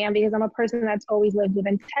who I am, because I'm a person that's always lived with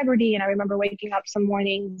integrity. And I remember waking up some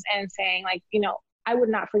mornings and saying, I would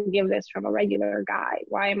not forgive this from a regular guy.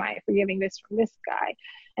 Why am I forgiving this from this guy?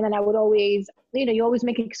 And then I would always, you always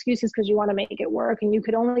make excuses because you want to make it work, and you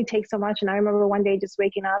could only take so much. And I remember one day just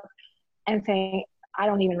waking up and saying, I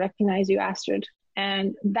don't even recognize you, Astrid.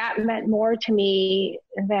 And that meant more to me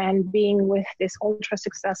than being with this ultra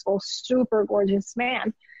successful, super gorgeous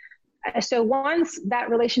man. So once that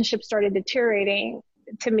relationship started deteriorating,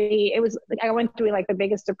 to me, it was I went through the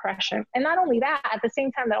biggest depression. And not only that, at the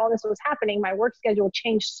same time that all this was happening, my work schedule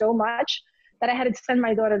changed so much that I had to send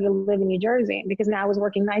my daughter to live in New Jersey because now I was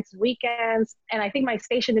working nights and weekends. And I think my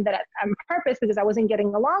station did that on purpose because I wasn't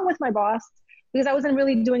getting along with my boss because I wasn't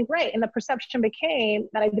really doing great. And the perception became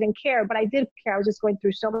that I didn't care, but I did care. I was just going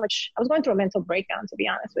through so much. I was going through a mental breakdown, to be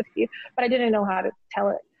honest with you, but I didn't know how to tell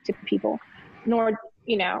it to people, nor,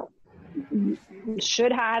 you know,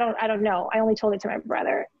 should have, I don't know. I only told it to my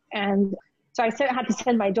brother. And so I had to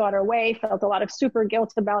send my daughter away, felt a lot of super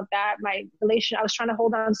guilt about that. I was trying to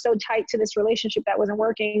hold on so tight to this relationship that wasn't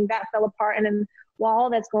working, that fell apart. And then while all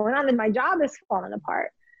that's going on, then my job is falling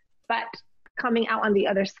apart. But coming out on the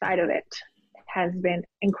other side of it has been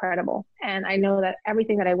incredible. And I know that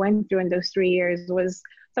everything that I went through in those 3 years was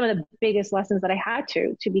some of the biggest lessons that I had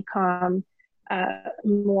to become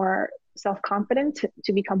more self-confident,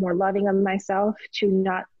 to become more loving of myself, to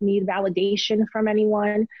not need validation from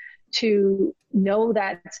anyone, to know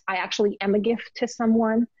that I actually am a gift to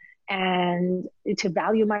someone, and to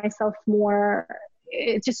value myself more.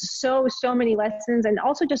 It's just so many lessons. And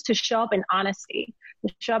also just to show up in honesty,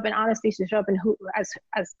 to show up in who, as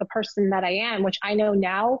the person that I am, which I know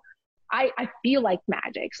now, I feel like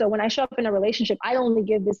magic. So when I show up in a relationship, I only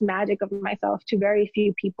give this magic of myself to very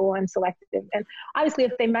few people and selective. And obviously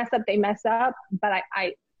if they mess up, they mess up, but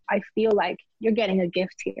I feel like you're getting a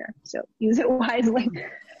gift here. So use it wisely.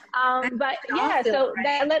 But yeah, so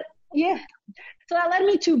that led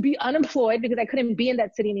me to be unemployed because I couldn't be in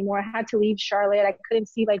that city anymore. I had to leave Charlotte. I couldn't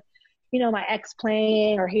see, like, you know, my ex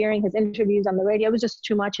playing or hearing his interviews on the radio. It was just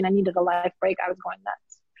too much, and I needed a life break. I was going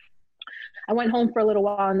nuts. I went home for a little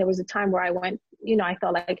while, and there was a time where I went, you know, I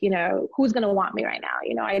felt like, you know, who's going to want me right now?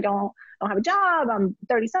 You know, I don't have a job. I'm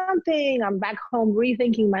 30 something. I'm back home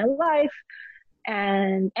rethinking my life.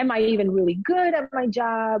 And am I even really good at my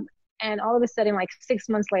job? And all of a sudden, like 6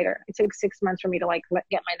 months later, it took 6 months for me to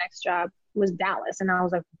get my next job, was Dallas. And I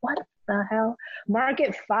was like, what the hell?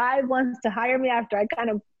 Market 5 wants to hire me after I kind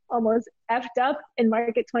of almost effed up in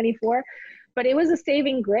Market 24. But it was a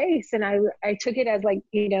saving grace. And I took it as, like,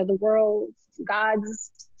 you know, the world's,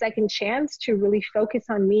 God's second chance to really focus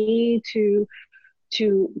on me, to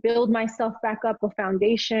build myself back up a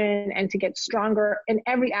foundation, and to get stronger in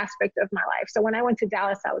every aspect of my life. So when I went to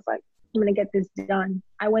Dallas, I was like, I'm going to get this done.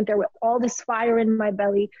 I went there with all this fire in my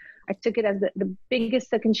belly. I took it as the biggest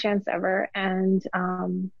second chance ever. And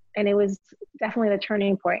it was definitely the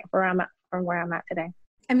turning point from where I'm at today.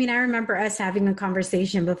 I mean, I remember us having a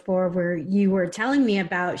conversation before where you were telling me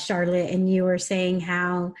about Charlotte, and you were saying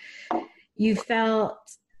how you felt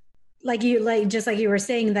like you were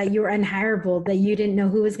saying that you were unhireable, that you didn't know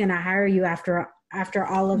who was going to hire you after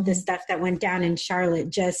all of the stuff that went down in Charlotte,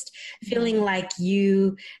 just feeling like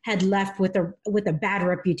you had left with a bad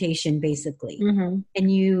reputation, basically. Mm-hmm.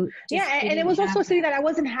 And and it was also saying that I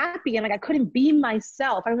wasn't happy, and like I couldn't be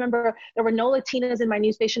myself. I remember there were no Latinas in my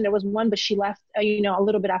news station. There was one, but she left, you know, a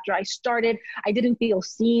little bit after I started. I didn't feel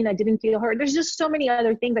seen. I didn't feel heard. There's just so many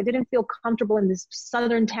other things. I didn't feel comfortable in this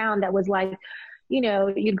southern town that was like, you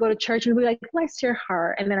know, you'd go to church and be like, bless your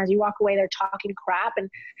heart. And then as you walk away, they're talking crap.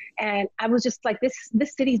 And I was just like, this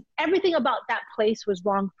city, everything about that place was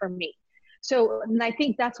wrong for me. So, and I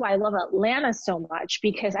think that's why I love Atlanta so much,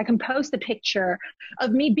 because I can post a picture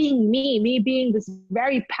of me being this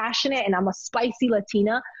very passionate, and I'm a spicy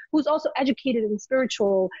Latina who's also educated and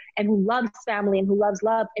spiritual, and who loves family and who loves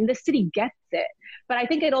love. And this city gets it. But I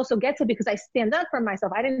think it also gets it because I stand up for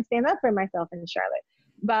myself. I didn't stand up for myself in Charlotte.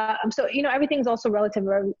 But so, you know, everything's also relative.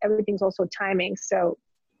 Everything's also timing. So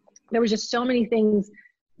there was just so many things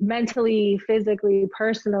mentally, physically,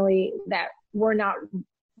 personally that were not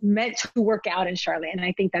meant to work out in Charlotte. And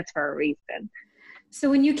I think that's for a reason.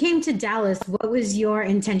 So when you came to Dallas, what was your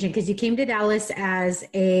intention? Because you came to Dallas as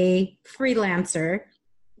a freelancer.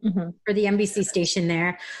 Mm-hmm. For the NBC station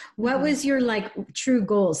there. What was your true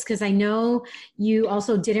goals? Because I know you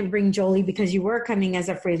also didn't bring Jolie because you were coming as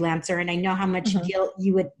a freelancer, and I know how much guilt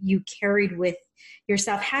you carried with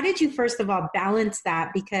yourself. How did you first of all balance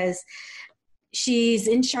that? Because she's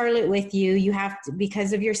in Charlotte with you. You have to,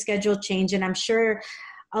 because of your schedule change, and I'm sure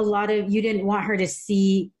you didn't want her to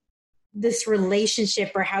see this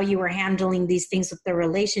relationship or how you were handling these things with the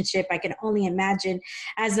relationship. I can only imagine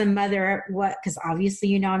as a mother because obviously,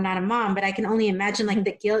 you know, I'm not a mom, but I can only imagine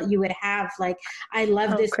the guilt you would have. Like, I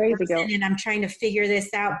love this person guilt. And I'm trying to figure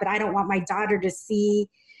this out, but I don't want my daughter to see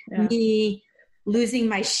me losing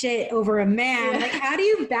my shit over a man. Like, how do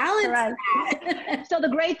you balance that? So the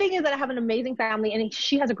great thing is that I have an amazing family, and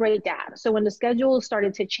she has a great dad. So when the schedule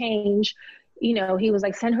started to change, he was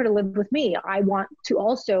like, send her to live with me. I want to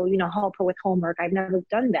also, help her with homework. I've never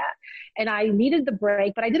done that. And I needed the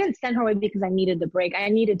break, but I didn't send her away because I needed the break. I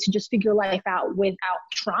needed to just figure life out without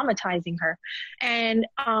traumatizing her. And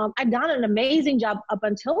I've done an amazing job up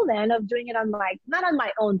until then of doing it not on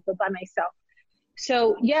my own, but by myself.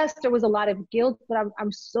 So yes, there was a lot of guilt, but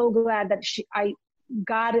I'm so glad that I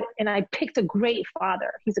got it, and I picked a great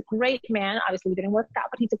father. He's a great man. Obviously, we didn't work out,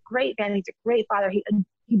 but he's a great man. He's a great father.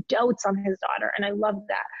 He dotes on his daughter, and I love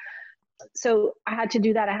that. So I had to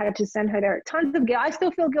do that. I had to send her there. Tons of guilt. I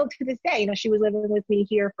still feel guilt to this day. She was living with me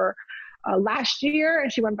here for last year,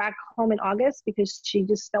 and she went back home in August because she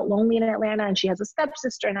just felt lonely in Atlanta, and she has a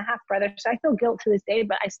stepsister and a half brother. So I feel guilt to this day,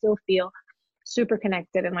 but I still feel super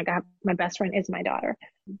connected, and my best friend is my daughter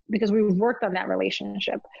because we've worked on that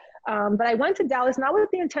relationship. But I went to Dallas not with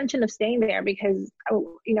the intention of staying there because,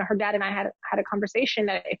 her dad and I had a conversation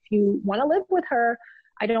that if you want to live with her,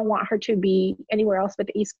 I don't want her to be anywhere else but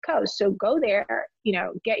the East Coast. So go there,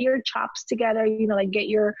 get your chops together, get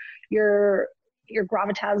your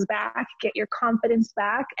gravitas back, get your confidence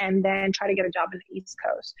back, and then try to get a job in the East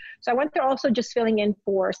Coast. So I went there also just filling in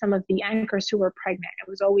for some of the anchors who were pregnant. It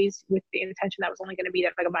was always with the intention that I was only going to be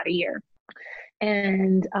there for about a year.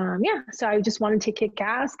 And so I just wanted to kick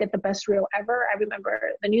ass, get the best reel ever. I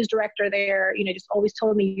remember the news director there, just always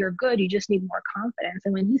told me, you're good, you just need more confidence.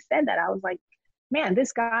 And when he said that, I was like, man,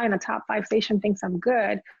 this guy in a top 5 station thinks I'm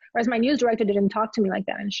good. Whereas my news director didn't talk to me like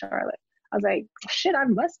that in Charlotte. I was like, shit, I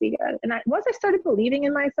must be good. And once I started believing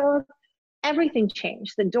in myself, everything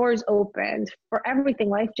changed. The doors opened for everything.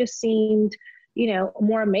 Life just seemed,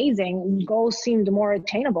 more amazing. Goals seemed more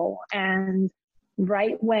attainable. And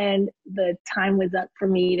right when the time was up for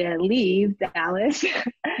me to leave Dallas,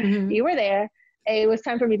 you were there. It was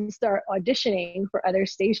time for me to start auditioning for other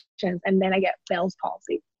stations. And then I get Bell's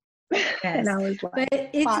palsy. Yes. And I was like, but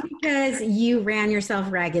it's because you ran yourself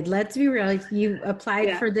ragged. Let's be real. You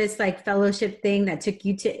applied for this fellowship thing that took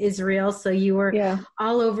you to Israel. So you were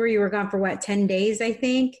all over. You were gone for 10 days, I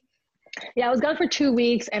think. Yeah, I was gone for 2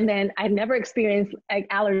 weeks, and then I'd never experienced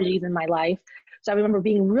allergies in my life. So I remember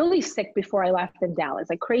being really sick before I left in Dallas,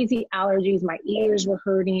 like crazy allergies. My ears were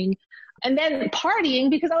hurting. And then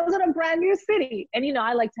partying because I was in a brand new city. And,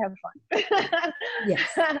 I like to have fun. Yes.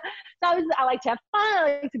 So I like to have fun.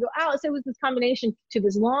 I like to go out. So it was this combination to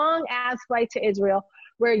this long ass flight to Israel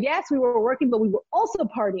where, yes, we were working, but we were also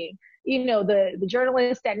partying. The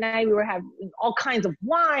journalists at night, we were having all kinds of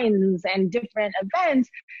wines and different events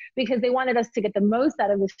because they wanted us to get the most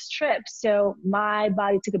out of this trip. So my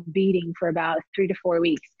body took a beating for about 3 to 4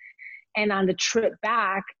 weeks. And on the trip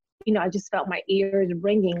back, I just felt my ears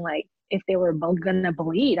ringing like if they were gonna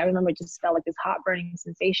bleed. I remember it just felt like this hot burning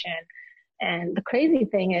sensation. And the crazy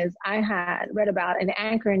thing is I had read about an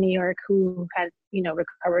anchor in New York who had,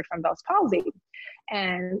 recovered from Bell's palsy.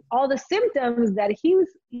 And all the symptoms that he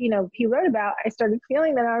wrote about, I started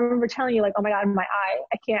feeling that. I remember telling you like, oh my God, my eye,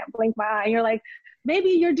 I can't blink my eye. And you're like, maybe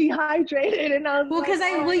you're dehydrated. And I was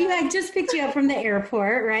I just picked you up from the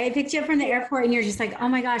airport, right? I picked you up from the airport and you're just like, oh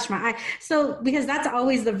my gosh, my eye. So, because that's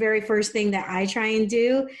always the very first thing that I try and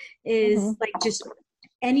do is just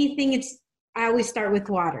anything. I always start with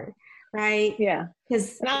water. Right? Yeah. And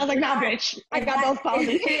I was like, nah, bitch, I got those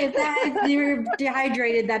palsy. If you're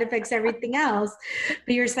dehydrated, that affects everything else.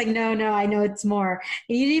 But you're just like, no, I know it's more.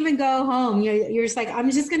 And you didn't even go home. You're just like,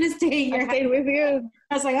 I'm just going to stay here. I stayed with you.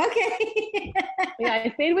 I was like, okay. Yeah,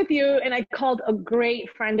 I stayed with you, and I called a great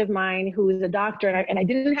friend of mine who is a doctor, and I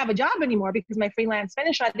didn't have a job anymore because my freelance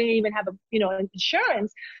finished. I didn't even have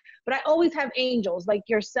insurance. But I always have angels like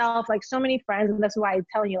yourself, like so many friends, and that's why I'm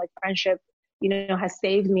telling you, like friendship has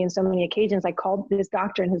saved me in so many occasions. I called this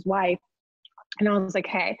doctor and his wife, and I was like,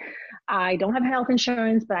 hey, I don't have health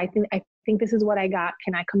insurance, but I think this is what I got.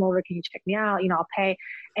 Can I come over? Can you check me out? I'll pay.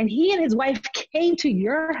 And he and his wife came to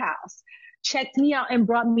your house, checked me out, and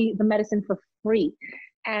brought me the medicine for free.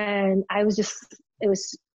 And I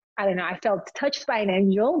don't know, I felt touched by an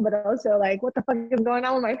angel, but also like, what the fuck is going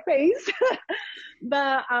on with my face?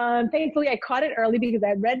 But thankfully I caught it early because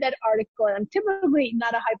I read that article, and I'm typically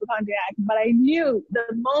not a hypochondriac, but I knew the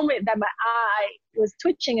moment that my eye was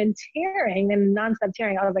twitching and tearing and nonstop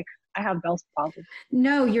tearing, I was like, I have Bell's palsy.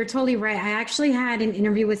 No, you're totally right. I actually had an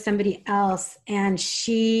interview with somebody else, and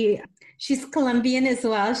she's Colombian as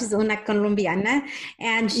well. She's una colombiana,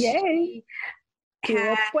 and she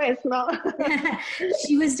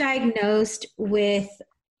was diagnosed with,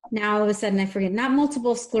 now all of a sudden I forget, not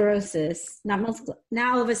multiple sclerosis, now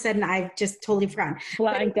all of a sudden I've just totally forgotten.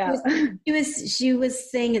 Blanked out. She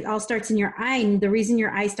was saying it all starts in your eye, and the reason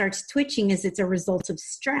your eye starts twitching is it's a result of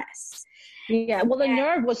stress. Yeah. Well, the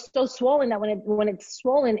nerve was so swollen that when it's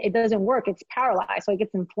swollen, it doesn't work. It's paralyzed. So it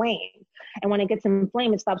gets inflamed. And when it gets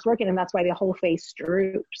inflamed, it stops working. And that's why the whole face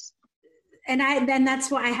droops. And then that's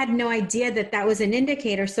why I had no idea that that was an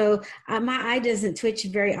indicator. So my eye doesn't twitch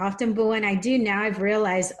very often, but when I do now, I've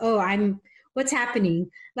realized, what's happening?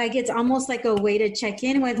 Like, it's almost like a way to check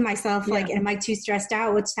in with myself. Yeah. Like, am I too stressed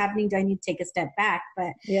out? What's happening? Do I need to take a step back?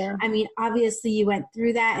 But yeah, I mean, obviously you went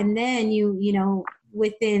through that, and then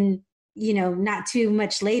within, not too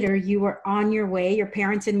much later, you were on your way. Your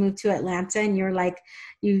parents had moved to Atlanta, and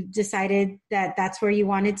you decided that that's where you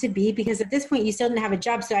wanted to be, because at this point you still didn't have a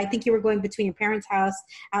job. So I think you were going between your parents' house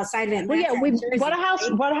outside of Atlanta. Well, yeah, we bought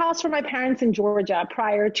a house for my parents in Georgia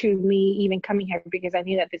prior to me even coming here, because I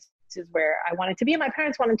knew that this is where I wanted to be. And my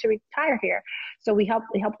parents wanted to retire here. So we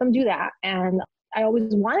helped them do that. And I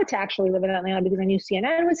always wanted to actually live in Atlanta because I knew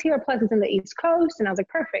CNN was here. Plus it's in the East Coast. And I was like,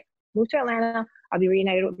 perfect, move to Atlanta. I'll be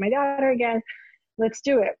reunited with my daughter again. Let's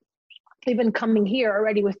do it. They've been coming here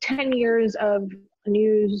already with 10 years of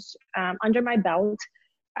news under my belt.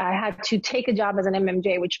 I had to take a job as an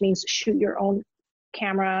MMJ, which means shoot your own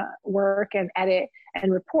camera work and edit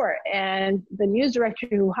and report. And the news director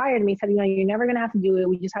who hired me said, you're never going to have to do it.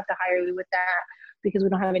 We just have to hire you with that because we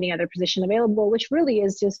don't have any other position available, which really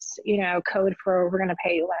is just, code for we're going to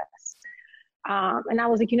pay you less. And I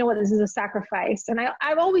was like, you know what, this is a sacrifice. And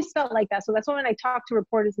I've always felt like that. So that's why when I talk to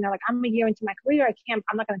reporters and they're like, I'm a year into my career, I'm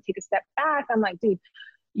not going to take a step back. I'm like, dude,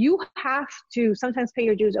 you have to sometimes pay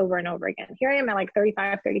your dues over and over again. Here I am at like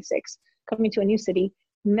 35, 36, coming to a new city,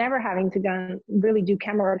 never having to really do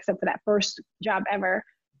camera work except for that first job ever,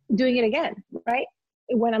 doing it again, right?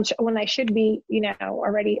 When I should be,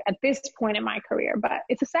 already at this point in my career. But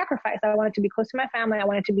it's a sacrifice. I wanted to be close to my family. I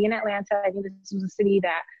wanted to be in Atlanta. I knew this was a city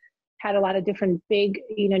that had a lot of different big,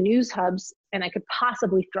 news hubs, and I could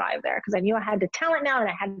possibly thrive there because I knew I had the talent now and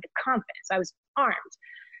I had the confidence. I was armed.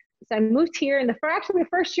 So I moved here, and the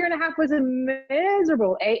first year and a half was a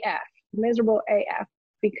miserable AF,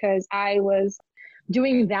 because I was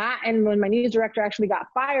doing that. And when my news director actually got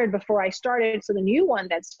fired before I started, so the new one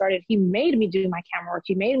that started, he made me do my camera work.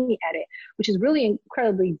 He made me edit, which is really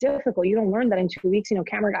incredibly difficult. You don't learn that in 2 weeks.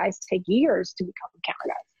 Camera guys take years to become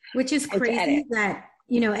camera guys. Which is crazy that,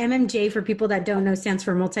 MMJ, for people that don't know, stands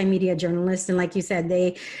for multimedia journalists. And like you said,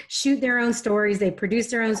 they shoot their own stories, they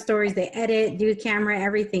produce their own stories, they edit, do camera,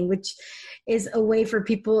 everything, which is a way for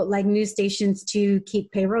people like news stations to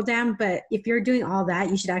keep payroll down. But if you're doing all that,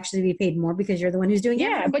 you should actually be paid more because you're the one who's doing it.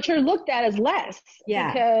 Yeah, but you're looked at as less.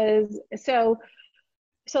 Yeah. Because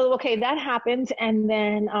so okay, that happened. And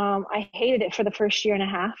then I hated it for the first year and a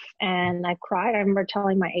half, and I cried. I remember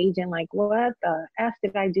telling my agent, like, what the F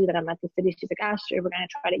did I do that I'm at the city? She's like, Astrid, we're going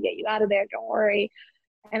to try to get you out of there. Don't worry.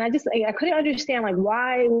 And I couldn't understand, like,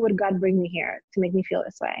 why would God bring me here to make me feel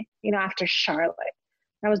this way? After Charlotte,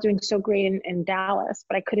 I was doing so great in Dallas,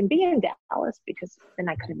 but I couldn't be in Dallas because then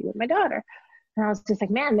I couldn't be with my daughter. And I was just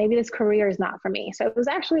like, man, maybe this career is not for me. So it was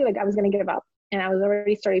actually like I was going to give up, and I was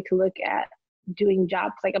already starting to look at doing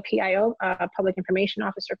jobs like a PIO, public information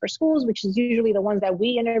officer for schools, which is usually the ones that we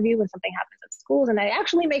interview when something happens at schools, and they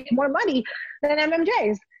actually make more money than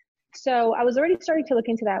MMJs. So I was already starting to look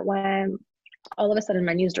into that when all of a sudden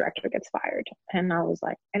my news director gets fired. And I was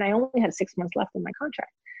like, and I only had 6 months left in my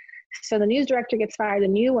contract. So the news director gets fired, a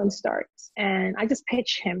new one starts, and I just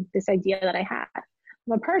pitch him this idea that I had.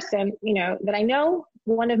 I'm a person, that I know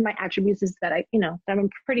one of my attributes is that that I'm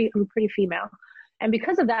pretty female. And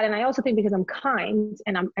because of that, and I also think because I'm kind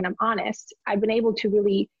and I'm honest, I've been able to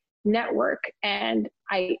really network, and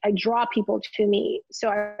I draw people to me. So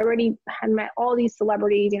I already had met all these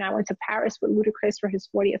celebrities. I went to Paris with Ludacris for his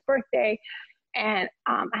 40th birthday, and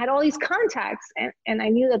I had all these contacts, and I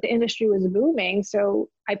knew that the industry was booming. So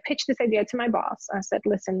I pitched this idea to my boss. I said,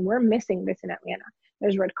 listen, we're missing this in Atlanta.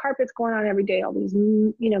 There's red carpets going on every day. All these,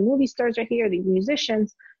 movie stars are here, these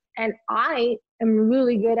musicians. And I am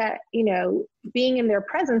really good at, being in their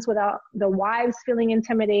presence without the wives feeling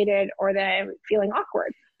intimidated or them feeling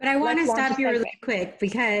awkward. But I want to stop you really quick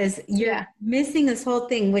because you're missing this whole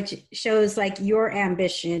thing, which shows like your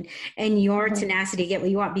ambition and your tenacity to get what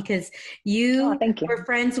you want, because you were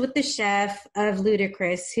friends with the chef of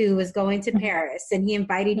Ludacris who was going to Paris, and he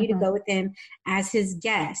invited you to go with him as his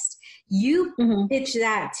guest. You pitched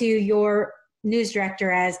that to your news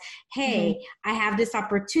director as, hey, I have this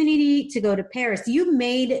opportunity to go to Paris. You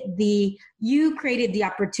created the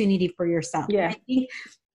opportunity for yourself. Yeah. I think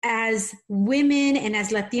as women and as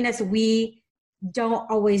Latinas, we don't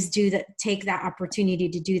always take that opportunity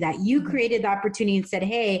to do that. You created the opportunity and said,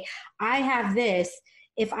 hey, I have this.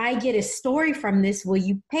 If I get a story from this, will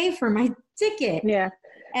you pay for my ticket? Yeah.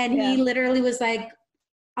 And he literally was like,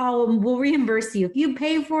 we'll reimburse you. If you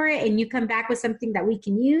pay for it and you come back with something that we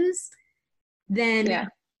can use, then Yeah.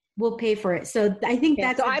 we'll pay for it. So I think Yeah.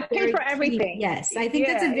 that's So a I pay very for key. everything. Yes, I think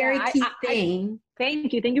that's a Yeah. Yeah. very key thing.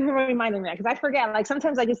 Thank you. Thank you for reminding me that, because I forget. Like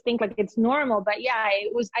sometimes I just think like it's normal, but yeah,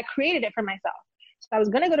 I created it for myself. So I was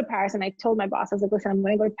going to go to Paris, and I told my boss, I was like, listen, I'm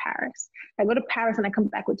going to go to Paris. I go to Paris and I come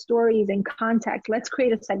back with stories and context. Let's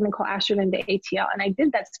create a segment called Astrid and the ATL. And I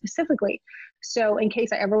did that specifically. So in case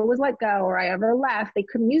I ever was let go or I ever left, they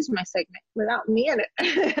couldn't use my segment without me in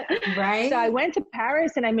it. Right. So I went to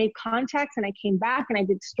Paris and I made contacts, and I came back and I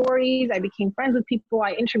did stories. I became friends with people.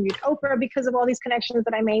 I interviewed Oprah because of all these connections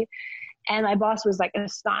that I made. And my boss was like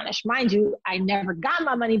astonished. Mind you, I never got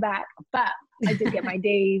my money back, but I did get my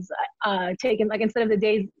days taken. Like instead of the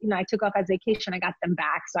days, I took off as vacation, I got them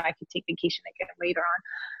back so I could take vacation again later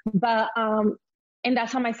on. But, and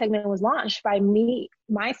that's how my segment was launched, by me,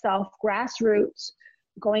 myself, grassroots,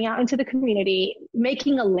 going out into the community,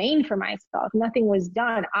 making a lane for myself. Nothing was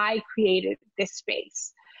done. I created this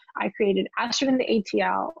space. I created Astrid in the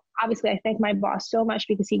ATL. Obviously, I thank my boss so much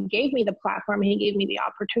because he gave me the platform and he gave me the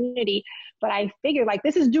opportunity. But I figured, like,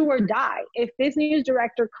 this is do or die. If this news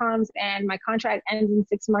director comes and my contract ends in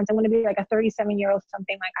 6 months, I'm going to be like a 37-year-old,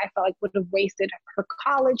 something like I felt like would have wasted her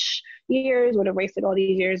college years, would have wasted all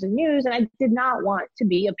these years in news. And I did not want to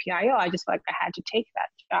be a PIO. I just felt like I had to take that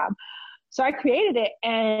job. So I created it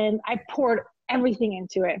and I poured everything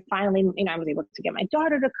into it. Finally, I was able to get my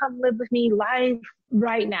daughter to come live with me. Life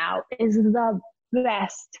right now is the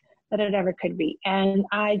best that it ever could be. And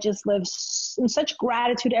I just live in such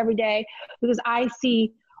gratitude every day because I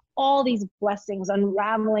see all these blessings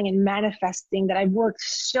unraveling and manifesting that I've worked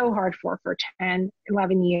so hard for 10,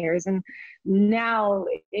 11 years. And now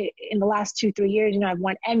in the last 2-3 years, I've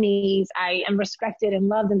won Emmys. I am respected and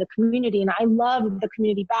loved in the community, and I love the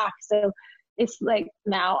community back. So it's like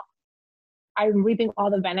now I'm reaping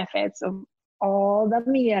all the benefits of all the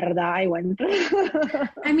mierda I went through.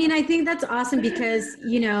 I mean, I think that's awesome because,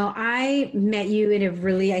 I met you at a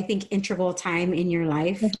really, I think, integral time in your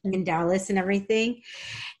life in Dallas and everything.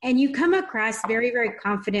 And you come across very, very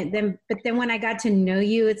confident. But then when I got to know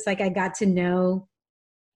you, it's like I got to know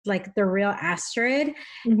like the real Astrid.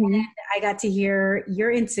 Mm-hmm. And I got to hear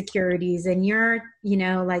your insecurities and your,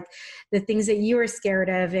 like the things that you were scared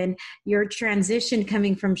of and your transition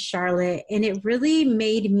coming from Charlotte. And it really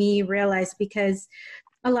made me realize, because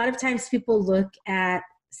a lot of times people look at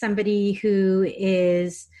somebody who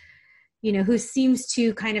is, who seems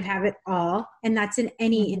to kind of have it all. And that's in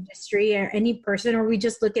any industry or any person, or we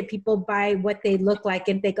just look at people by what they look like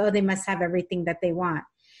and think, oh, they must have everything that they want.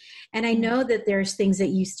 And I know that there's things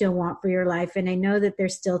that you still want for your life. And I know that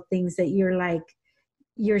there's still things that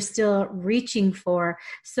you're still reaching for.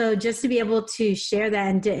 So just to be able to share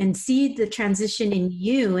that and see the transition in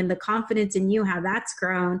you and the confidence in you, how that's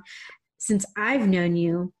grown since I've known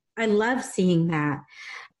you, I love seeing that.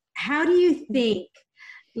 How do you think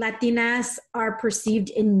Latinas are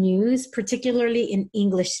perceived in news, particularly in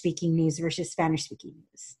English-speaking news versus Spanish-speaking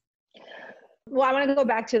news? Well, I want to go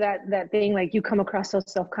back to that thing, like you come across so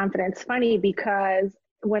self-confident. It's funny because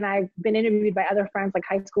when I've been interviewed by other friends, like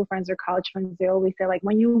high school friends or college friends, they always say, like,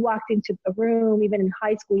 when you walked into a room, even in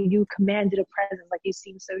high school, you commanded a presence, like you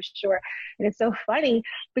seem so sure. And it's so funny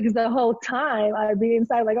because the whole time I'd be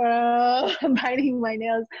inside like, oh, I'm biting my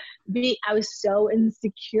nails. I was so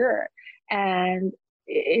insecure. And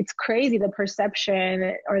it's crazy, the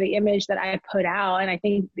perception or the image that I put out. And I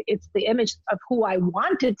think it's the image of who I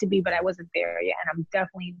wanted to be, but I wasn't there yet. And I'm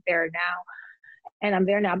definitely there now. And I'm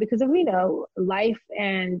there now because of, life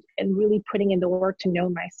and really putting in the work to know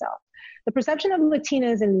myself. The perception of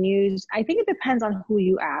Latinas in the news, I think it depends on who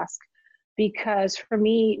you ask. Because for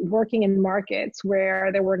me, working in markets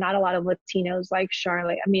where there were not a lot of Latinos, like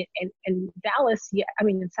Charlotte, in Dallas,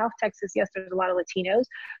 in South Texas, yes, there's a lot of Latinos,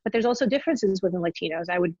 but there's also differences within Latinos.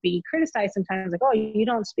 I would be criticized sometimes, like, oh, you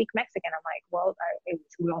don't speak Mexican. I'm like, well,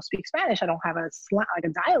 we all speak Spanish. I don't have a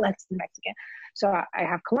dialect in Mexican. So I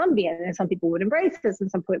have Colombian, and some people would embrace this and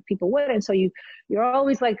some people wouldn't. So you're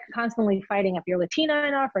always like constantly fighting if you're Latina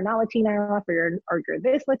enough or not Latina enough, or you're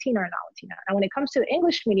this Latina or not Latina. And when it comes to the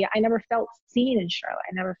English media, I never felt seen in Charlotte.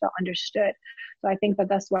 I never felt understood. So I think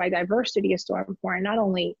that's why diversity is so important, not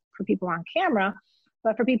only for people on camera,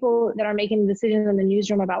 but for people that are making decisions in the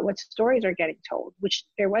newsroom about what stories are getting told, which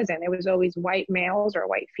there wasn't. There was always white males or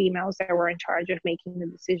white females that were in charge of making the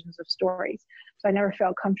decisions of stories. So I never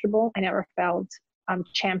felt comfortable. I never felt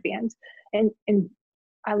championed. And in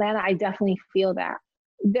Atlanta, I definitely feel that.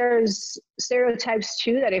 there's stereotypes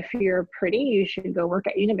too, that if you're pretty, you should go work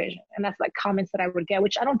at Univision. And that's like comments that I would get,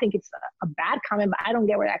 which I don't think it's a bad comment, but I don't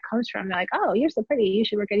get where that comes from. They're like, oh, you're so pretty, you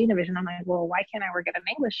should work at Univision. I'm like, well, why can't I work at an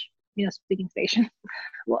English, speaking station?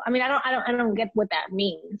 Well, I mean, I don't get what that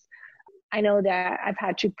means. I know that I've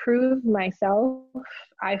had to prove myself.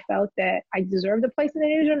 I felt that I deserved a place in the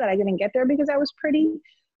newsroom, that I didn't get there because I was pretty,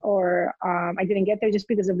 or I didn't get there just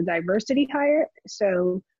because of the diversity hire.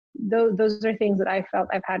 So those are things that I felt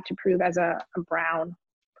I've had to prove as a brown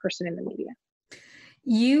person in the media.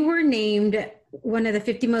 You were named one of the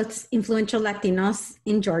 50 most influential Latinos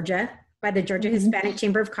in Georgia by the Georgia Hispanic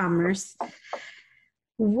Chamber of Commerce.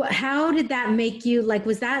 How did that make you, like,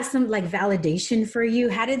 was that some like validation for you?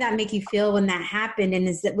 How did that make you feel when that happened? And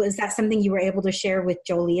was that something you were able to share with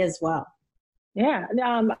Jolie as well? Yeah,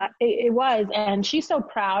 it was. And she's so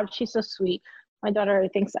proud. She's so sweet. My daughter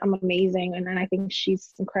thinks I'm amazing, and I think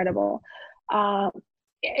she's incredible.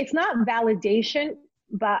 It's not validation,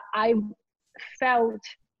 but I felt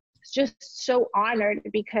just so honored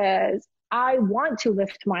because I want to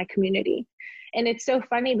lift my community. And it's so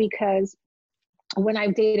funny because when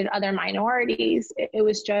I've dated other minorities, it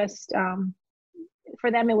was just, for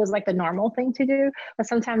them, it was like the normal thing to do. But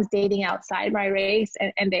sometimes dating outside my race,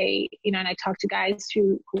 and they, and I talk to guys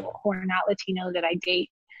who are not Latino that I date,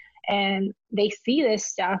 and they see this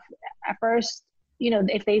stuff at first,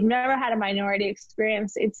 if they've never had a minority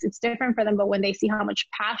experience, it's different for them. But when they see how much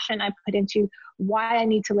passion I put into why I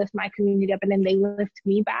need to lift my community up, and then they lift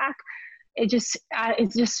me back, it just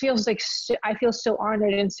feels like I feel so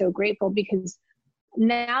honored and so grateful, because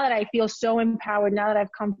now that I feel so empowered, now that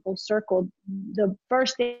I've come full circle, the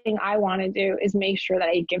first thing I want to do is make sure that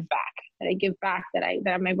I give back,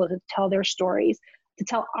 that I'm able to tell their stories, to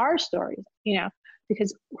tell our stories,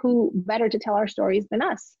 because who better to tell our stories than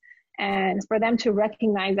us? And for them to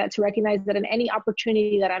recognize that in any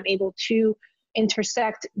opportunity that I'm able to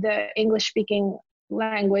intersect the English-speaking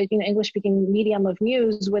language, English-speaking medium of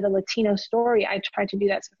news with a Latino story, I try to do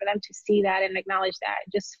that. So for them to see that and acknowledge that,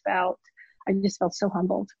 I just felt so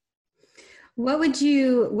humbled. What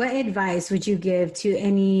advice would you give to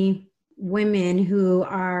any women who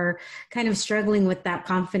are kind of struggling with that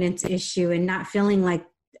confidence issue and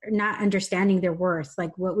not understanding their worth?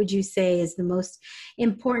 Like, what would you say is the most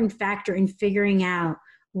important factor in figuring out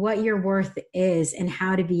what your worth is and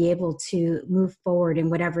how to be able to move forward in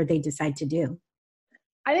whatever they decide to do?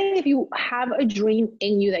 I think if you have a dream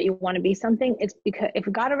in you that you want to be something, it's because if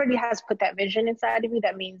God already has put that vision inside of you,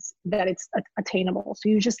 that means that it's attainable. So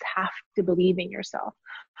you just have to believe in yourself.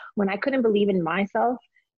 When I couldn't believe in myself,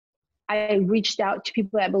 I reached out to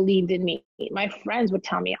people that believed in me. My friends would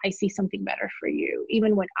tell me, I see something better for you,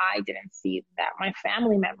 even when I didn't see that. My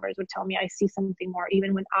family members would tell me, I see something more,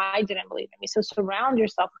 even when I didn't believe in me. So surround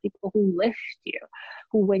yourself with people who lift you,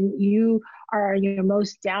 who when you are your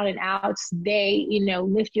most down and outs, they,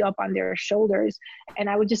 lift you up on their shoulders. And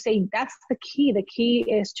I would just say that's the key. The key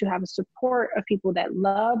is to have a support of people that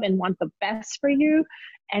love and want the best for you.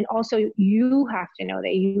 And also, you have to know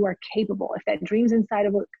that you are capable. If that dream's inside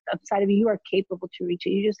of you, you are capable to reach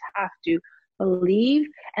it. You just have to believe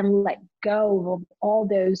and let go of all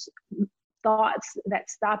those thoughts that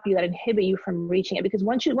stop you, that inhibit you from reaching it. Because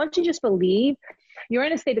once you just believe, you're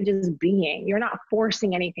in a state of just being. You're not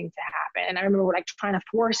forcing anything to happen. And I remember trying to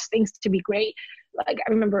force things to be great. Like,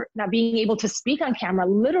 I remember not being able to speak on camera.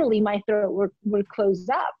 Literally, my throat would close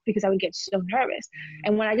up because I would get so nervous.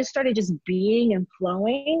 And when I just started just being and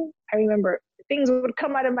flowing, I remember things would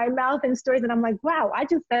come out of my mouth and stories. And I'm like, wow, I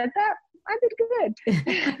just said that. I did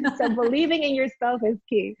good. So believing in yourself is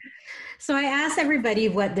key. So I asked everybody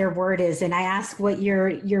what their word is, and I asked what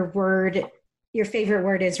your favorite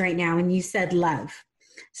word is right now, and you said love.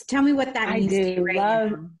 So tell me what that means to you right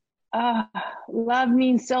now. Love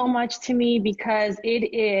means so much to me because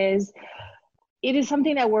it is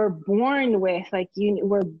something that we're born with. Like,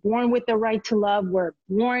 we're born with the right to love. We're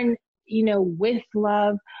born, with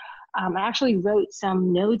love. I actually wrote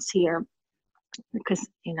some notes here because,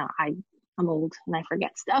 I'm old and I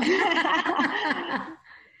forget stuff.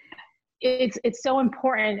 It's so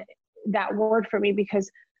important, that word for me, because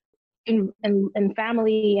in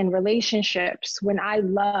family and relationships, when I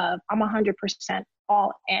love, I'm 100%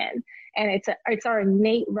 all in. And it's our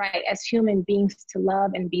innate right as human beings to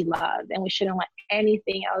love and be loved. And we shouldn't let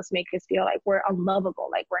anything else make us feel like we're unlovable,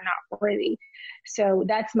 like we're not worthy. So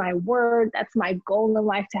that's my word. That's my goal in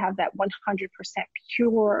life, to have that 100%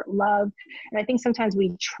 pure love. And I think sometimes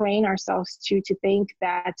we train ourselves to think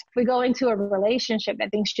that if we go into a relationship,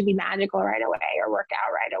 that things should be magical right away or work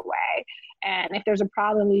out right away. And if there's a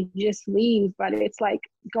problem, you just leave. But it's like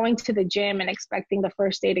going to the gym and expecting the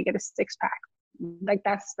first day to get a 6-pack. Like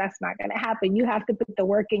that's not going to happen. You have to put the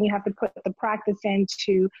work in, you have to put the practice in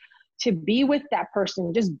to be with that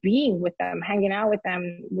person, just being with them, hanging out with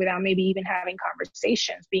them without maybe even having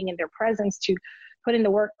conversations, being in their presence, to put in the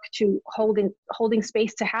work, to holding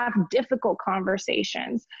space to have difficult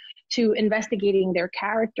conversations, to investigating their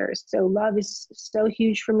characters. So love is so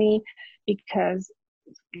huge for me, because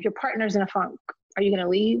your partner's in a funk. Are you going to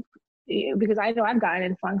leave? Because I know I've gotten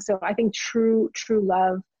in funk. So I think true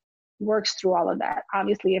love works through all of that.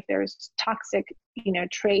 Obviously, if there's toxic,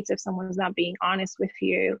 traits, if someone's not being honest with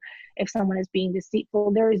you, if someone is being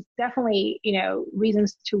deceitful, there is definitely,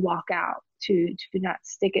 reasons to walk out, to not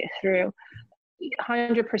stick it through.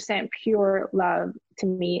 100% pure love to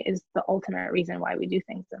me is the ultimate reason why we do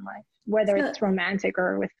things in life, whether it's romantic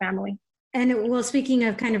or with family. And well, speaking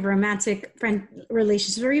of kind of romantic friend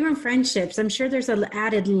relationships or even friendships, I'm sure there's an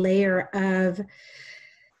added layer of,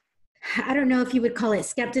 I don't know if you would call it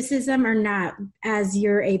skepticism or not, as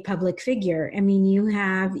you're a public figure. I mean, you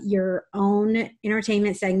have your own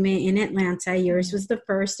entertainment segment in Atlanta. Yours was the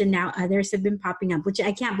first, and now others have been popping up, which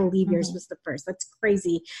I can't believe yours was the first. That's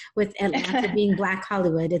crazy, with Atlanta being Black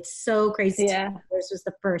Hollywood. It's so crazy. Yeah. Yours was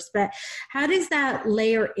the first. But how does that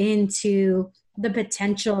layer into the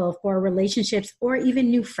potential for relationships or even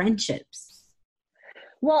new friendships?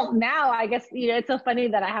 Well, now I guess, it's so funny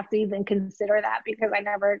that I have to even consider that, because I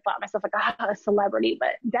never thought myself like a celebrity,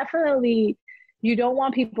 but definitely you don't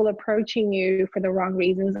want people approaching you for the wrong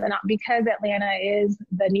reasons. And because Atlanta is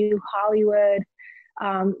the new Hollywood,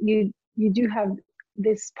 you do have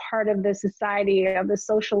this part of the society, of the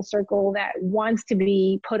social circle, that wants to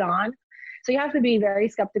be put on. So you have to be very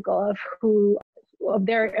skeptical of who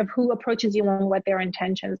approaches you and what their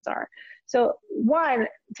intentions are. So one,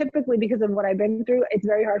 typically because of what I've been through, it's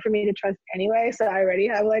very hard for me to trust anyway. So I already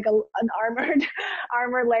have like an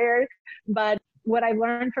armor layer. But what I've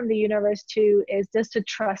learned from the universe too is just to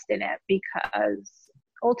trust in it, because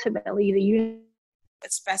ultimately the universe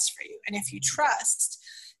is best for you. And if you trust,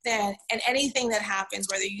 then, and anything that happens,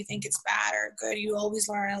 whether you think it's bad or good, you always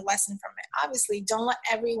learn a lesson from it. Obviously, don't let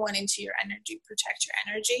everyone into your energy. Protect your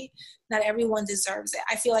energy. Not everyone deserves it.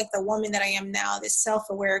 I feel like the woman that I am now, this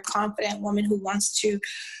self-aware, confident woman who wants to,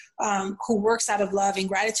 who works out of love and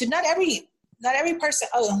gratitude. Not every person,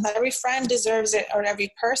 not every friend deserves it, or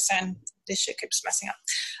every person. This shit keeps messing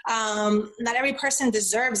up. Not every person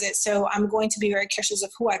deserves it. So I'm going to be very cautious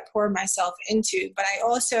of who I pour myself into. But I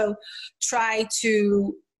also try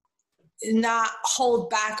to not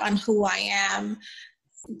hold back on who I am.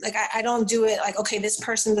 Like I don't do it like, okay, this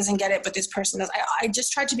person doesn't get it, but this person does. I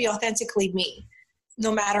just try to be authentically me,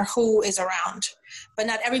 no matter who is around. But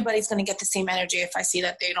not everybody's going to get the same energy if I see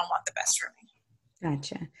that they don't want the best for me.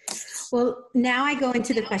 Gotcha. Well, now I go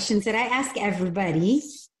into the questions that I ask everybody.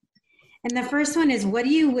 And the first one is, what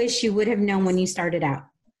do you wish you would have known when you started out?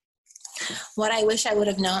 What I wish I would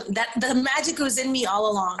have known, that the magic was in me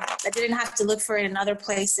all along. I didn't have to look for it in other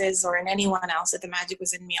places or in anyone else. That the magic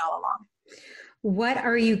was in me all along. What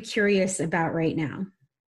are you curious about right now?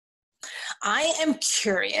 I am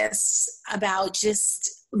curious about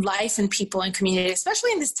just life and people and community,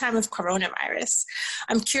 especially in this time of coronavirus.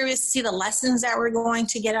 I'm curious to see the lessons that we're going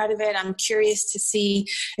to get out of it. I'm curious to see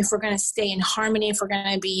if we're going to stay in harmony, if we're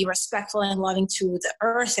going to be respectful and loving to the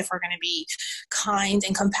earth, if we're going to be kind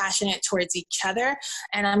and compassionate towards each other.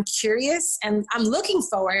 And I'm curious, and I'm looking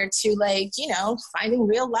forward to finding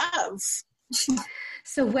real love.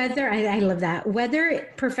 So I love that,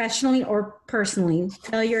 whether professionally or personally,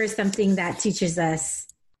 failure is something that teaches us.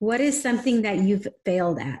 What is something that you've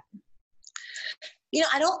failed at?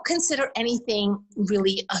 I don't consider anything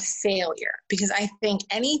really a failure, because I think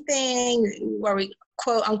anything where we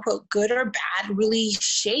quote unquote good or bad really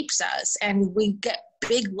shapes us, and we get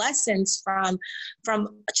big lessons from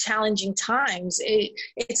challenging times.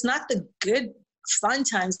 It's not the good fun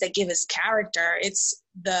times that give us character. It's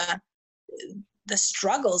the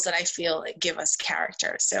struggles that I feel give us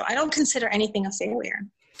character. So I don't consider anything a failure.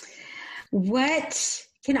 What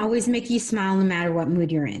can always make you smile no matter what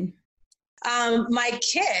mood you're in? My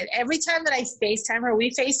kid, every time that I FaceTime her,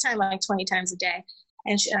 we FaceTime like 20 times a day.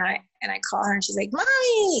 And I call her and she's like,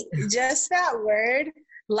 "Mommy," just that word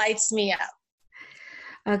lights me up.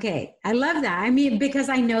 Okay. I love that. I mean, because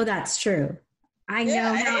I know that's true. I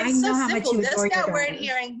know how much you adore just that your word, daughter.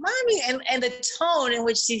 hearing "Mommy," and the tone in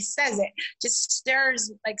which she says it just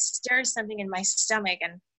stirs something in my stomach,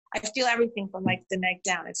 and I feel everything from like the neck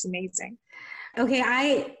down. It's amazing. Okay,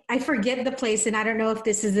 I forget the place, and I don't know if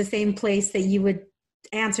this is the same place that you would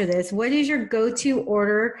answer this. What is your go-to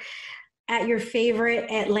order at your favorite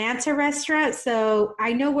Atlanta restaurant. So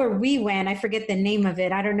I know where we went. I forget the name of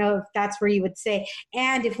it. I don't know if that's where you would say.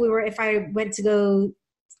 And if I went to go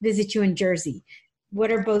visit you in Jersey,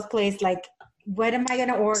 what are both places like? What am I going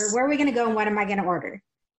to order? Where are we going to go and what am I going to order?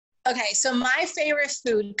 Okay, so my favorite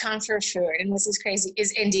food, comfort food, and this is crazy,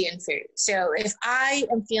 is Indian food. So if I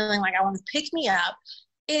am feeling like I want to pick me up,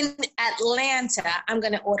 in Atlanta, I'm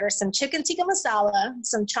going to order some chicken tikka masala,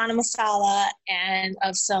 some chana masala, and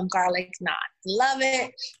some garlic naan. Love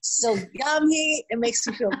it. So yummy. It makes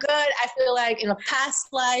me feel good. I feel like in a past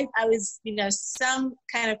life, I was, some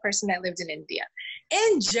kind of person that lived in India.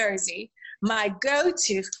 In Jersey, my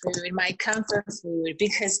go-to food, my comfort food,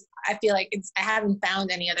 because I feel like I haven't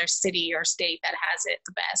found any other city or state that has it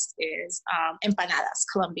the best, is empanadas,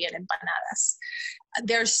 Colombian empanadas.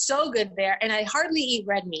 They're so good there, and I hardly eat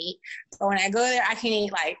red meat, but when I go there, I can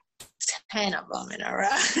eat like 10 of them in a row.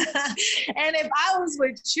 And if I was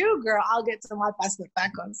with you, girl, I'll get some mapas de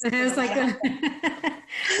tacos. I was like,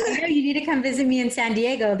 I know you need to come visit me in San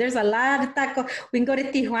Diego. There's a lot of tacos. We can go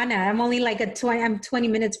to Tijuana. I'm only like I'm 20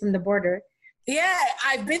 minutes from the border. Yeah,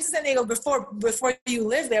 I've been to San Diego before you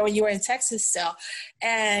lived there when you were in Texas still.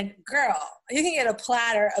 And girl, you can get a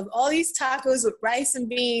platter of all these tacos with rice and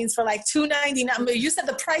beans for like $2.99. I mean, you said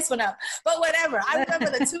the price went up, but whatever. I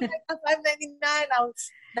remember the $5.99.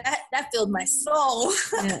 That filled my soul.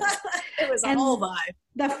 Yeah. It was a whole vibe.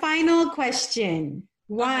 The final question: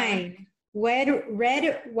 wine,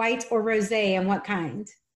 red, white, or rosé, and what kind?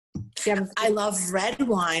 I love red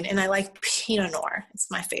wine, and I like Pinot Noir.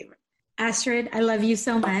 It's my favorite. Astrid, I love you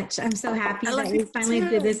so much. I'm so happy that we finally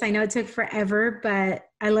did this. I know it took forever, but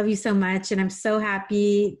I love you so much. And I'm so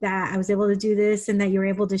happy that I was able to do this and that you were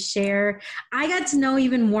able to share. I got to know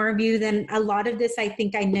even more of you than a lot of this I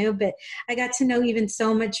think I knew, but I got to know even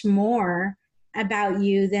so much more about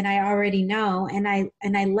you than I already know. And I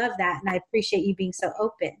love that. And I appreciate you being so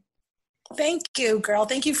open. Thank you, girl.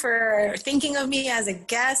 Thank you for thinking of me as a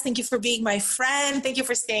guest. Thank you for being my friend. Thank you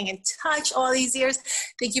for staying in touch all these years.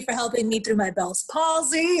 Thank you for helping me through my Bell's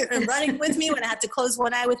palsy and running with me when I had to close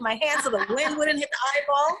one eye with my hand so the wind wouldn't hit the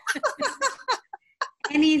eyeball.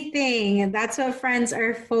 Anything. And that's what friends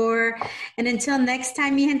are for. And until next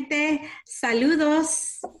time, mi gente,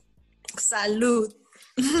 saludos. Salud.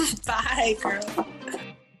 Bye, girl.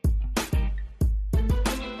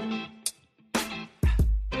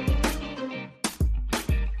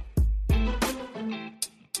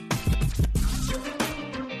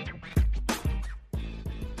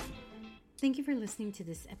 Thank you for listening to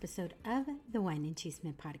this episode of the Wine and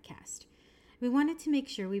Chisme podcast. We wanted to make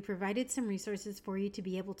sure we provided some resources for you to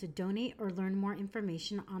be able to donate or learn more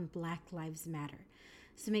information on Black Lives Matter.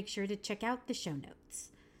 So make sure to check out the show notes.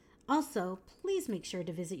 Also, please make sure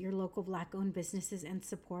to visit your local Black-owned businesses and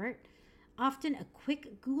support. Often a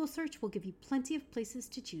quick Google search will give you plenty of places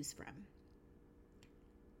to choose from.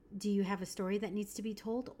 Do you have a story that needs to be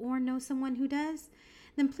told or know someone who does?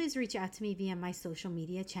 Then please reach out to me via my social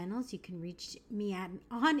media channels. You can reach me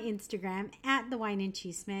on Instagram at The Wine and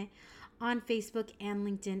Chisme, on Facebook and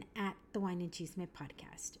LinkedIn at The Wine and Chisme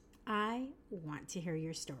Podcast. I want to hear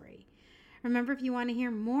your story. Remember, if you want to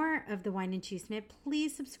hear more of The Wine and Chisme,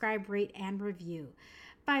 please subscribe, rate, and review.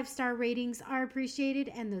 5-star ratings are appreciated,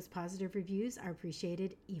 and those positive reviews are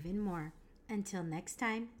appreciated even more. Until next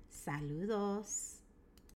time, saludos.